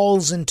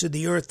falls into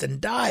the earth and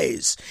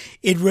dies,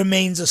 it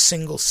remains a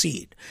single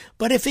seed.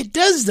 But if it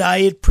does die,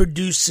 it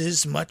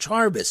produces much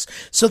harvest.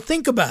 So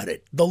think about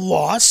it. The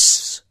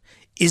loss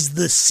is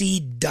the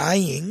seed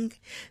dying.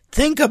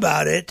 Think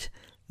about it.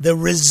 The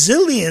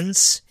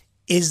resilience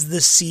is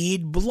the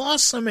seed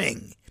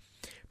blossoming,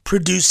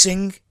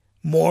 producing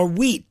more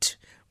wheat,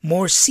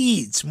 more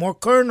seeds, more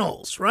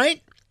kernels,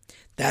 right?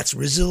 That's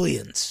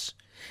resilience.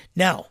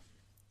 Now,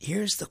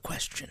 here's the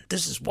question.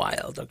 This is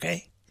wild,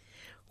 okay?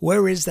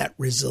 Where is that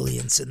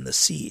resilience in the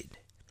seed?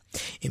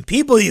 In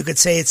people, you could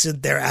say it's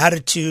in their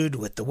attitude,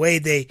 with the way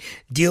they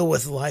deal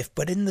with life,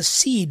 but in the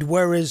seed,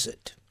 where is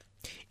it?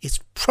 It's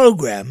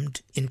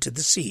programmed into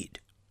the seed.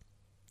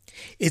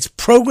 It's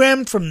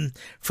programmed from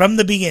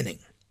the beginning,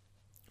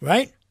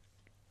 right?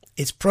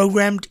 It's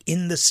programmed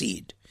in the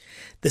seed.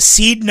 The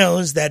seed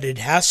knows that it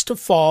has to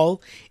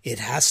fall, it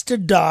has to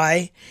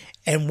die,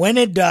 and when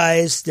it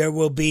dies, there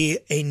will be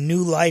a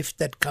new life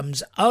that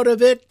comes out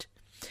of it,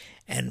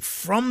 and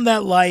from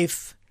that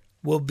life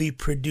will be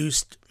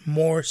produced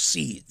more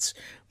seeds,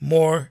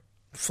 more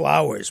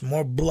flowers,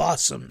 more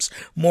blossoms,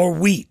 more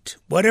wheat,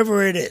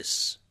 whatever it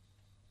is.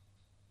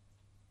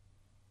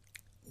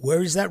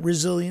 Where is that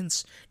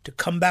resilience to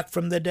come back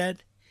from the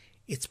dead?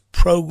 It's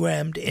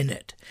programmed in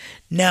it.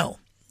 Now,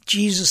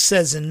 Jesus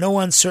says in no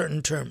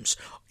uncertain terms,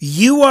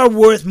 you are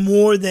worth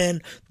more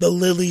than the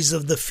lilies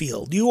of the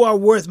field. You are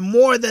worth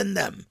more than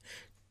them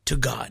to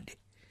God.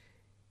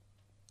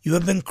 You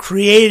have been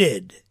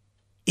created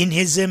in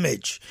his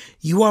image.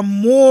 You're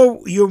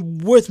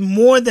worth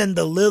more than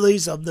the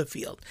lilies of the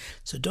field.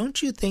 So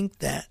don't you think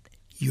that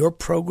you're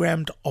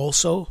programmed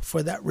also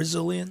for that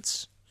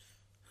resilience?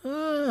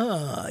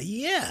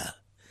 Yeah.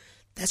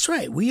 That's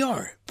right, we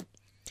are.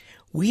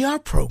 We are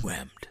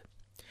programmed.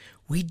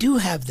 We do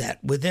have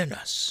that within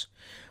us.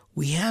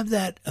 We have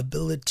that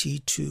ability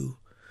to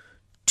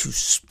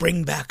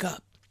spring back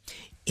up.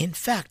 In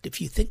fact,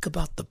 if you think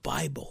about the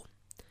Bible,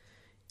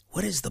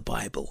 what is the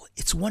Bible?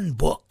 It's one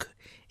book.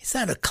 It's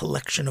not a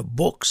collection of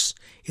books.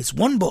 It's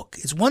one book.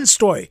 It's one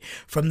story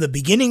from the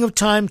beginning of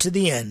time to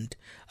the end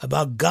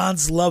about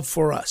God's love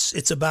for us.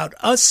 It's about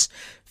us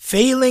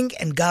failing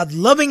and God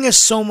loving us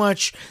so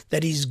much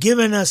that he's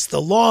given us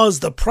the laws,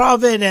 the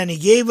prophet, and he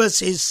gave us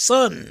his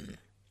son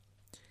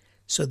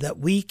so that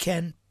we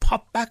can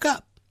pop back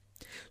up,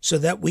 so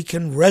that we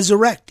can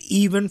resurrect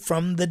even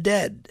from the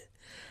dead.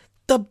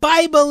 The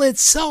Bible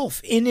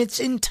itself in its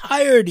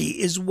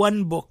entirety is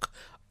one book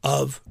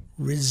of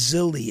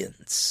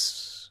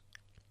resilience.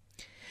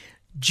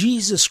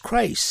 Jesus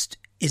Christ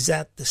is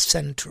at the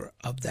center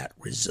of that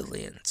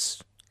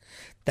resilience.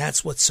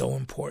 That's what's so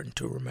important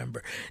to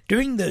remember.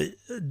 During the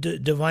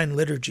Divine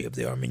Liturgy of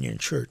the Armenian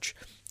Church,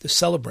 the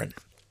celebrant,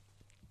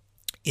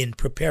 in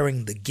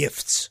preparing the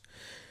gifts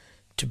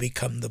to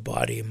become the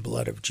body and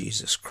blood of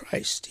Jesus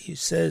Christ, he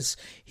says,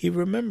 he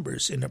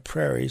remembers in a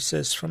prayer, he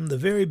says, from the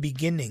very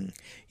beginning,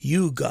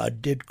 you,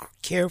 God, did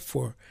care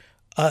for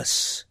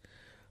us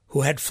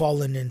who had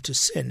fallen into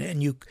sin,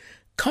 and you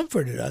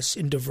comforted us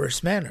in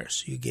diverse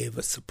manners. You gave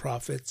us the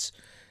prophets,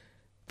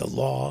 the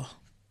law,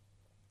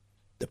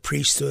 the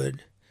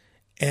priesthood,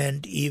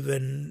 and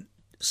even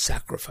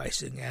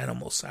sacrificing,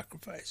 animal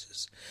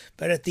sacrifices.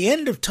 But at the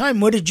end of time,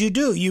 what did you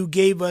do? You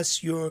gave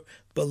us your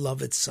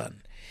beloved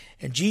Son.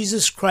 And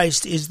Jesus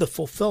Christ is the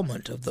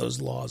fulfillment of those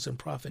laws and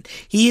prophets.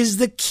 He is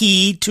the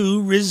key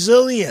to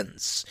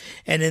resilience.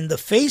 And in the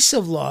face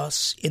of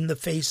loss, in the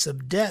face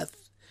of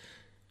death,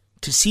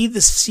 to see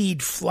the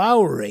seed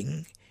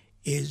flowering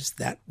is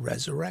that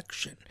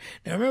resurrection.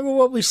 Now remember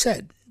what we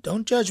said.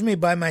 Don't judge me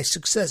by my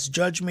success.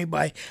 Judge me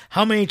by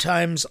how many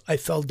times I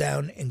fell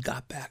down and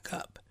got back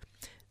up.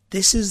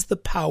 This is the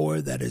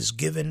power that is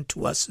given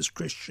to us as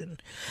Christians,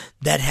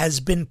 that has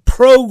been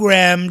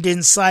programmed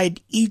inside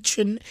each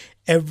and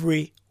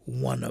every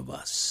one of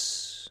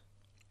us.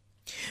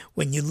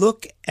 When you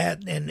look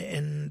at,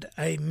 and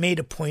I made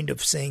a point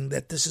of saying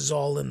that this is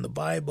all in the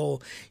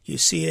Bible, you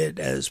see it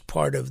as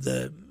part of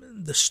the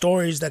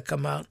stories that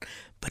come out,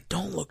 but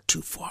don't look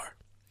too far.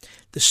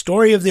 The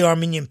story of the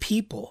Armenian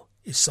people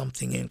is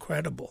something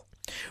incredible,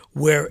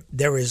 where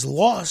there is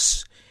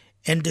loss,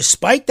 and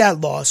despite that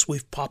loss,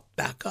 we've popped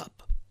back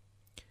up.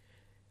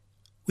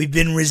 We've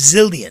been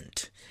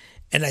resilient.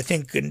 And I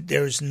think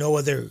there's no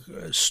other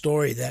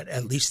story that,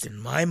 at least in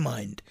my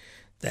mind,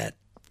 that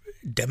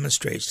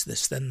demonstrates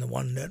this than the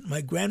one that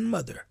my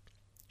grandmother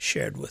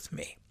shared with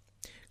me.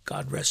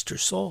 God rest her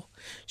soul.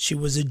 She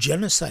was a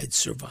genocide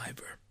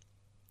survivor.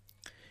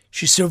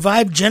 She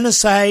survived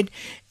genocide,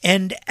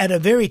 and at a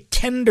very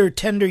tender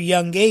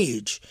young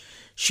age,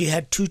 she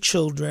had 2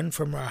 children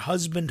from her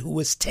husband who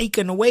was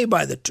taken away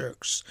by the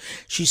Turks.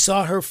 She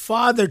saw her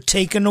father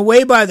taken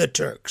away by the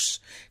Turks,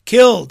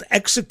 killed,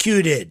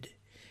 executed.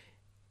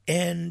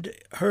 And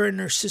her and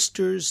her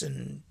sisters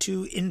and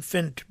 2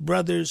 infant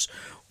brothers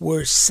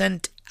were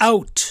sent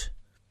out,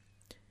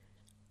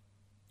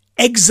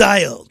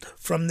 exiled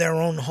from their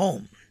own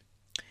home.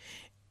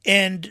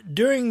 And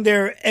during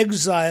their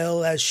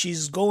exile, as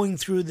she's going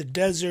through the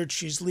desert,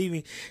 she's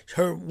leaving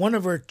one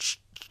of her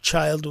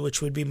child,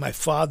 which would be my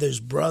father's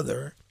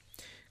brother,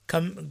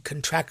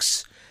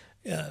 contracts,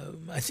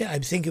 I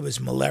think it was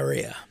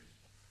malaria,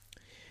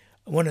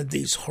 one of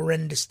these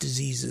horrendous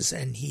diseases,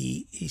 and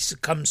he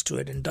succumbs to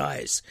it and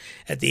dies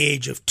at the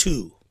age of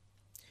 2.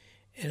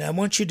 And I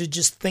want you to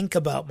just think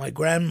about my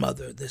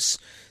grandmother, this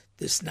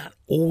not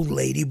old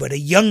lady, but a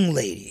young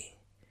lady,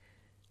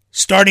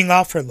 starting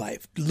off her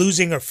life,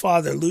 losing her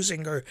father,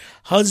 losing her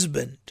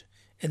husband,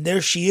 and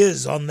there she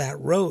is on that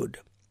road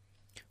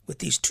with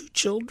these 2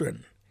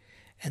 children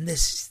and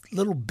this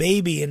little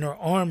baby in her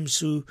arms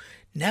who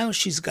now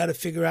she's got to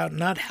figure out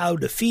not how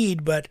to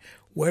feed, but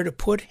where to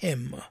put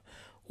him.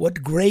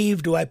 What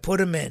grave do I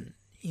put him in?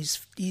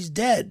 He's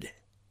dead.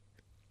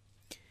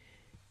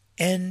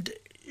 And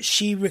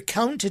she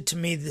recounted to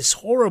me this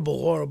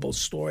horrible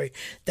story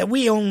that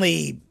we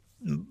only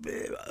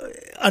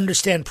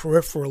understand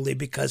peripherally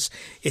because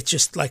it's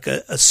just like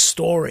a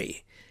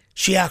story.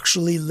 She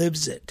actually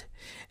lives it.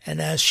 And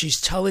as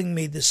she's telling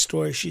me this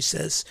story, she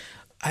says,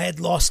 I had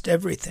lost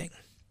everything.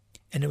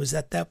 And it was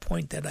at that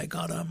point that I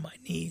got on my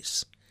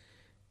knees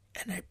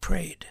and I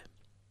prayed.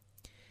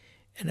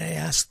 And I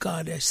asked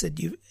God, I said,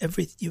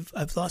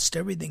 I've lost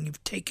everything.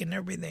 You've taken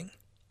everything.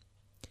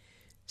 He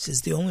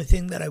says, the only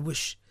thing that I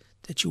wish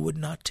that you would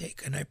not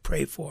take and I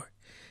pray for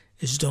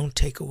is don't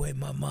take away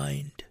my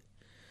mind.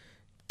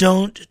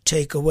 Don't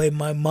take away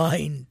my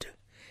mind.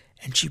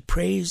 And she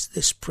prays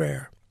this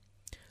prayer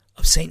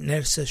of Saint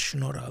Nerses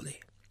Shnorali.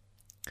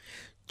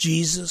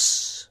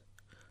 Jesus,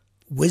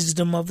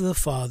 wisdom of the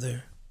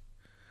Father,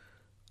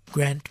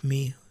 grant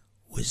me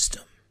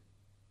wisdom,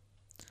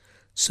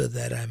 so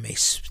that I may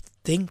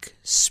think,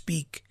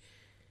 speak,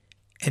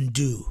 and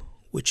do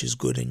which is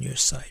good in your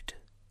sight.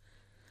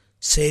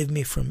 Save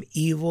me from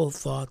evil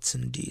thoughts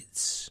and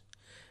deeds,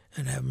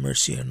 and have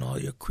mercy on all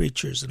your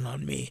creatures and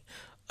on me,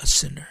 a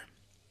sinner.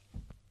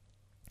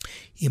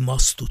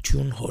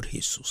 Imastutun hor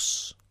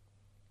Jesus.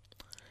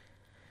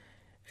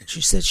 And she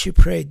said she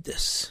prayed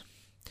this.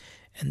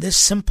 And this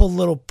simple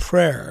little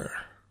prayer,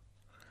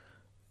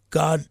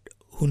 God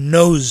who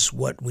knows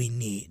what we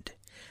need,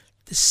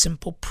 this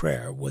simple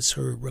prayer was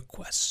her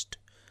request.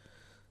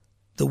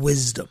 The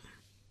wisdom.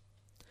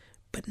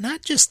 But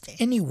not just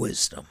any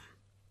wisdom.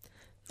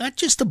 Not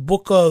just a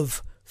book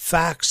of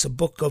facts, a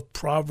book of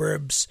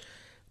proverbs,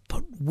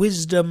 but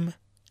wisdom,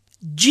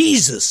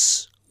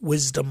 Jesus,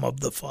 wisdom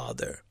of the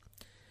Father.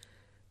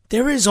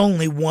 There is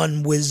only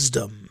one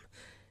wisdom,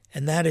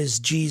 and that is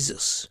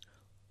Jesus,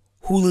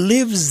 who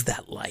lives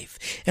that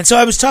life. And so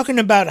I was talking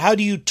about how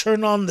do you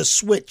turn on the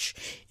switch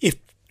if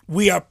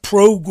we are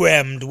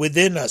programmed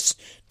within us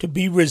to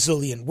be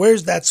resilient.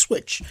 Where's that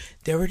switch?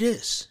 There it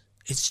is.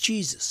 It's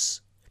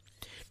Jesus.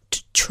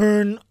 To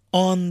turn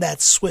on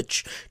that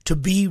switch, to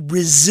be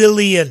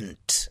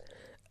resilient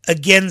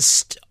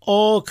against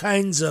all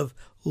kinds of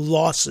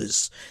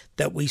losses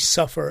that we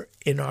suffer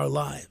in our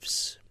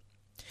lives.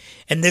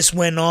 And this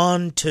went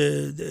on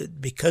to,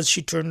 because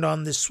she turned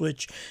on this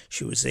switch,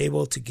 she was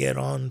able to get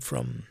on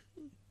from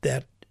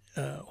that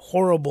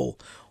horrible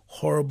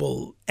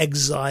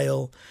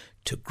exile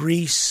to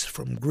Greece,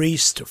 from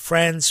Greece to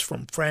France,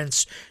 from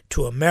France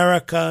to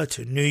America,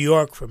 to New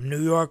York, from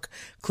New York,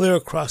 clear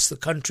across the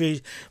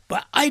country.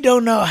 But I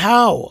don't know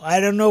how.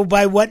 I don't know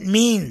by what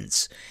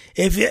means.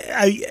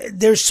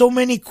 There's so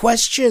many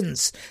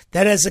questions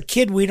that as a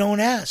kid we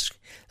don't ask.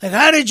 Like,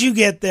 how did you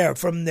get there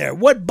from there?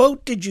 What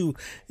boat did you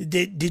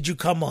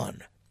come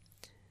on?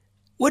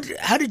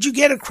 How did you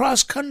get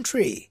across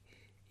country?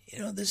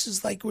 This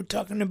is like we're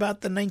talking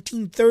about the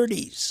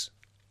 1930s.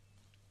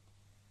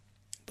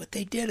 But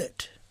they did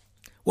it.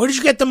 Where did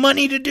you get the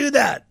money to do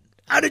that?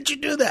 How did you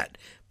do that?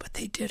 But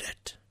they did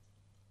it.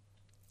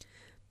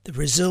 The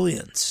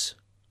resilience.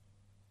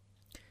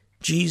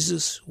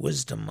 Jesus,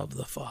 wisdom of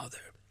the Father.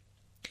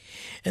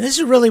 And this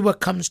is really what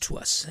comes to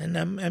us. And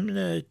I'm going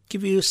to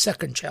give you a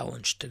second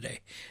challenge today.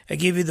 I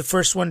gave you the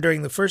first one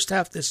during the first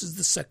half. This is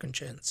the second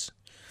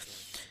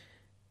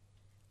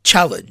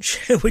challenge,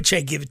 which I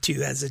give it to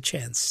you as a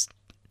chance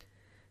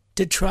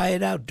to try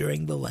it out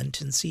during the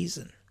Lenten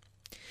season.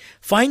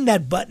 Find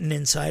that button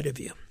inside of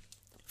you.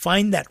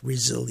 Find that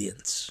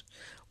resilience.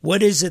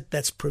 What is it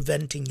that's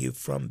preventing you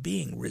from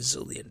being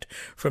resilient,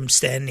 from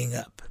standing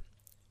up,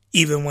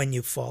 even when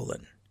you've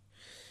fallen?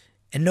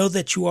 And know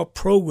that you are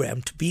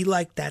programmed to be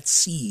like that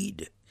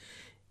seed.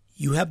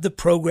 You have the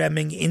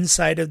programming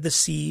inside of the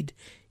seed.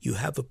 You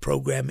have a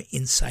program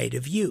inside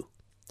of you.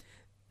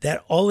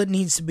 That all it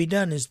needs to be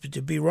done is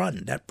to be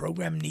run. That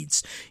program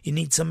you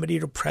need somebody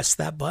to press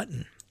that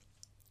button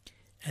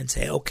and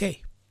say,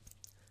 okay,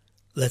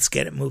 let's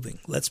get it moving.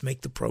 Let's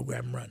make the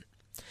program run.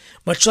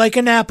 Much like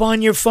an app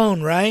on your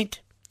phone, right?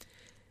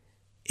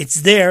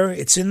 It's there.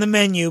 It's in the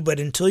menu,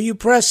 but until you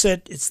press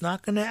it, it's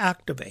not going to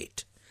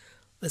activate.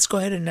 Let's go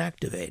ahead and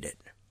activate it.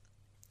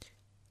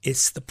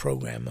 It's the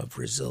program of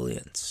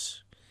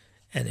resilience.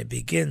 And it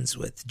begins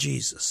with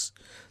Jesus,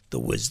 the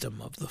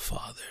wisdom of the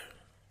Father.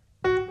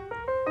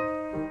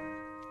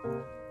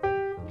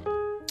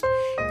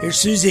 Here's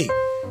Susie.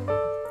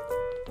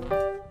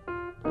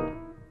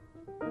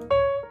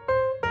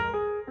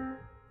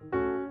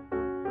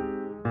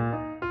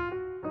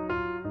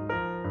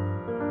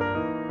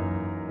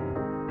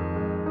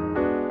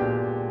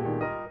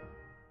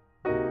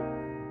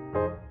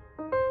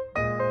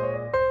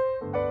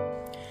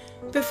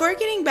 Before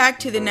getting back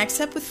to the next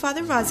step with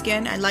Father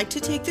Vazgen, I'd like to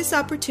take this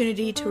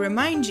opportunity to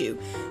remind you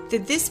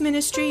that this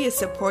ministry is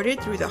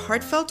supported through the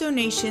heartfelt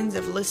donations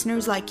of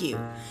listeners like you.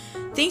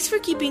 Thanks for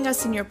keeping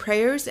us in your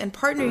prayers and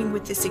partnering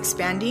with this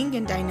expanding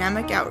and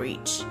dynamic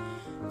outreach.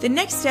 The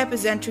next step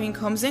is entering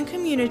homes and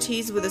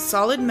communities with a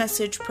solid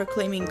message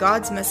proclaiming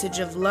God's message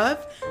of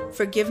love,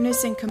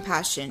 forgiveness, and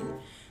compassion.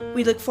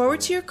 We look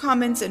forward to your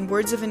comments and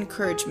words of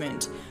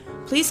encouragement.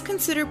 Please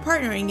consider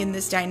partnering in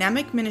this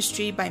dynamic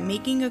ministry by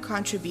making a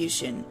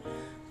contribution.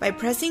 By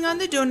pressing on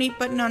the donate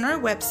button on our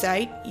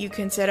website, you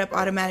can set up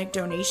automatic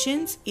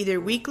donations,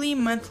 either weekly,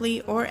 monthly,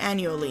 or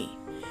annually.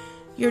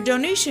 Your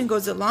donation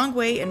goes a long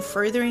way in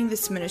furthering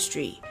this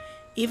ministry.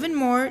 Even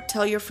more,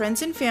 tell your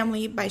friends and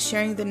family by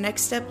sharing the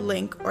Next Step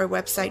link or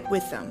website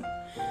with them.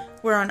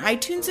 We're on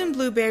iTunes and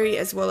Blueberry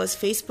as well as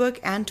Facebook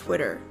and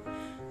Twitter.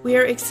 We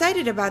are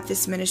excited about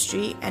this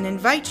ministry and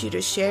invite you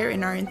to share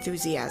in our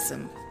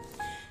enthusiasm.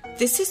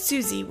 This is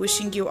Susie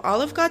wishing you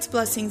all of God's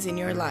blessings in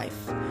your life.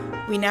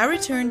 We now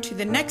return to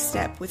the Next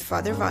Step with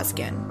Father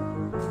Vazgen.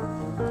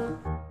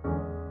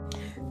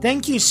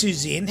 Thank you,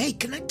 Susie. And hey,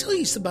 can I tell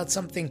you about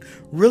something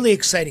really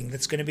exciting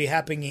that's going to be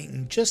happening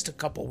in just a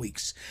couple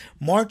weeks?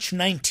 March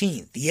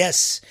 19th.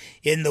 Yes,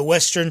 in the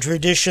Western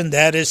tradition,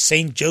 that is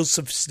St.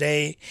 Joseph's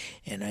Day.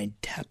 And I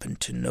happen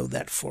to know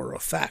that for a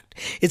fact.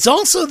 It's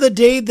also the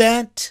day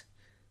that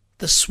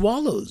the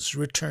swallows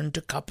return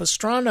to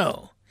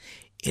Capistrano.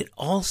 It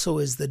also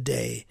is the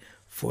day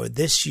for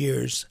this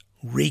year's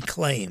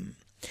Reclaim.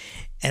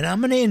 And I'm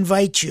going to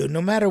invite you,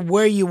 no matter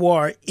where you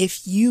are,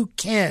 if you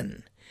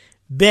can,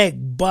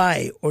 beg,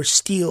 buy, or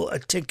steal a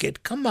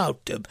ticket, come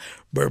out to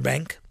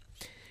Burbank.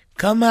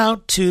 Come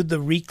out to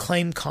the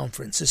Reclaim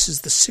Conference. This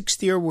is the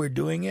 6th year we're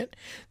doing it.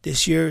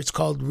 This year it's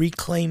called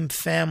Reclaim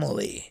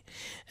Family.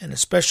 And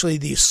especially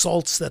the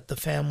assaults that the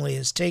family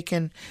has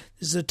taken,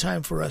 this is a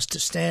time for us to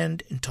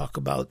stand and talk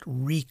about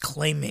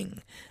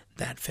reclaiming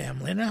that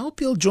family. And I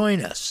hope you'll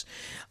join us.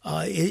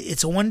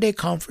 It's a one-day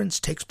conference,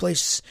 takes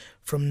place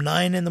from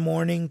 9 in the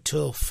morning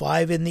till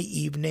 5 in the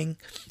evening.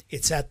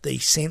 It's at the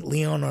St.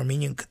 Leon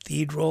Armenian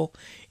Cathedral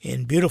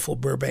in beautiful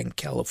Burbank,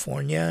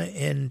 California.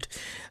 And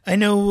I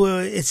know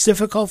it's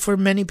difficult for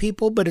many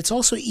people, but it's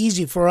also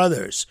easy for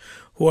others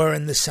who are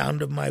in the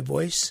sound of my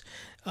voice.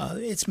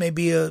 It's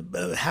maybe a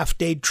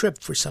half-day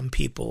trip for some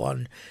people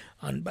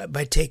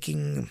by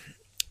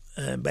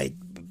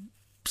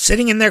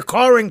sitting in their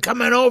car and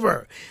coming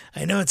over.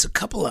 I know it's a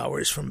couple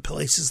hours from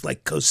places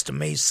like Costa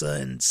Mesa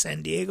and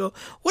San Diego.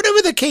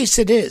 Whatever the case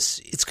it is,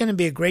 it's going to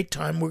be a great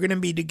time. We're going to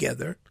be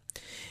together.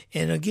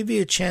 And it'll give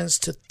you a chance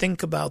to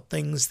think about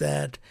things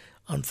that,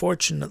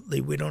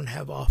 unfortunately, we don't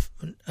have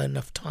often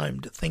enough time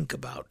to think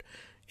about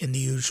in the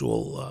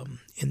usual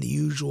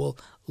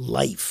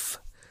life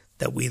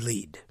that we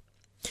lead.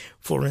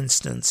 For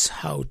instance,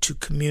 how to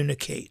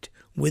communicate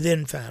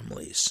within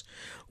families.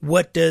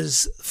 What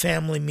does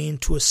family mean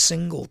to a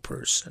single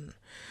person?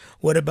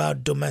 What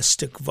about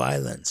domestic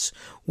violence?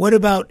 What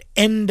about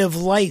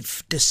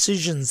end-of-life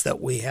decisions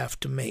that we have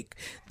to make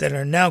that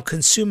are now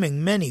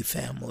consuming many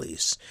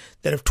families,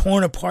 that have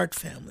torn apart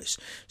families?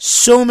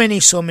 So many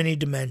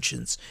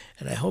dimensions.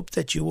 And I hope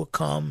that you will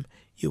come.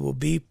 You will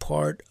be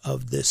part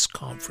of this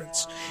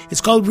conference.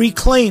 It's called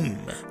Reclaim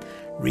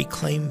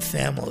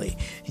Family.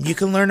 And you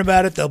can learn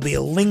about it. There'll be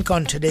a link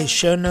on today's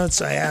show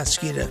notes. I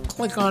ask you to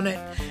click on it,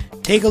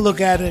 take a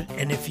look at it,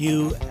 and if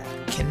you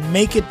can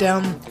make it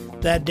down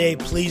that day,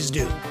 please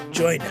do.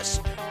 Join us,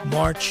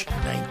 March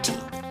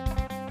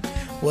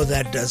 19th. Well,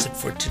 that does it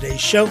for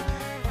today's show.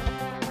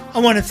 I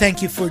want to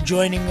thank you for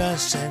joining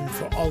us and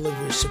for all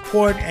of your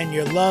support and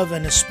your love,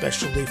 and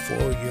especially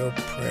for your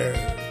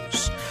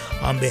prayers.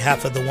 On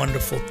behalf of the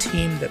wonderful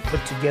team that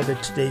put together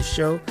today's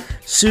show,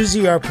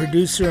 Susie, our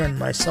producer, and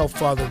myself,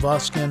 Father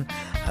Vazgen,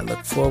 I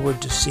look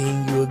forward to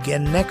seeing you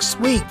again next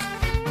week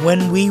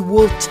when we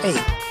will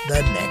take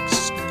the next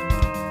step.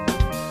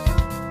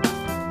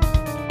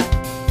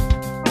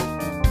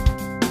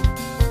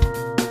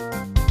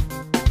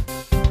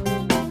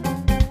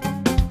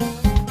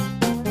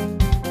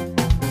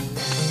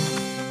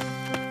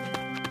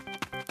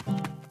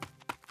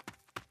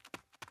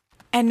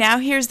 And now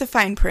here's the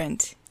fine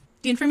print.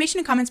 The information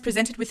and comments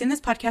presented within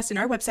this podcast and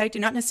our website do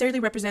not necessarily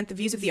represent the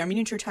views of the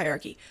Armenian Church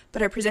hierarchy,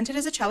 but are presented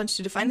as a challenge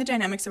to define the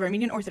dynamics of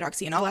Armenian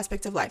Orthodoxy in all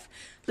aspects of life.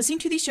 Listening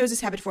to these shows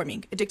is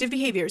habit-forming. Addictive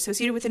behavior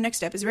associated with the next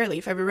step is rarely,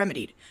 if ever,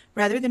 remedied.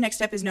 Rather, the next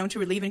step is known to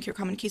relieve and cure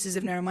common cases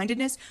of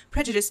narrow-mindedness,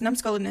 prejudice,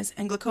 numbskulledness,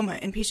 and glaucoma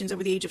in patients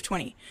over the age of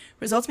 20.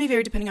 Results may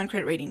vary depending on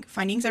credit rating.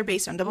 Findings are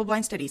based on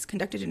double-blind studies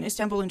conducted in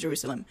Istanbul and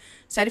Jerusalem.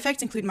 Side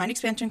effects include mind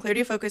expansion,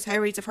 clarity of focus,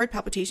 higher rates of heart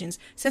palpitations,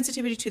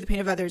 sensitivity to the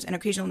pain of others, and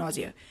occasional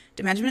nausea.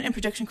 The management and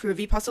production crew of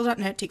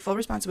ePostal.net take full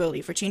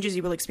responsibility for changes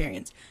you will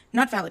experience.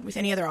 Not valid with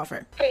any other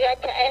offer.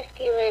 Forgot to ask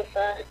you if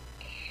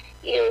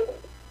you're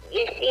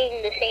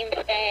seeing the same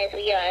sky as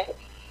we are.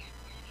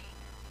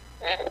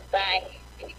 Bye.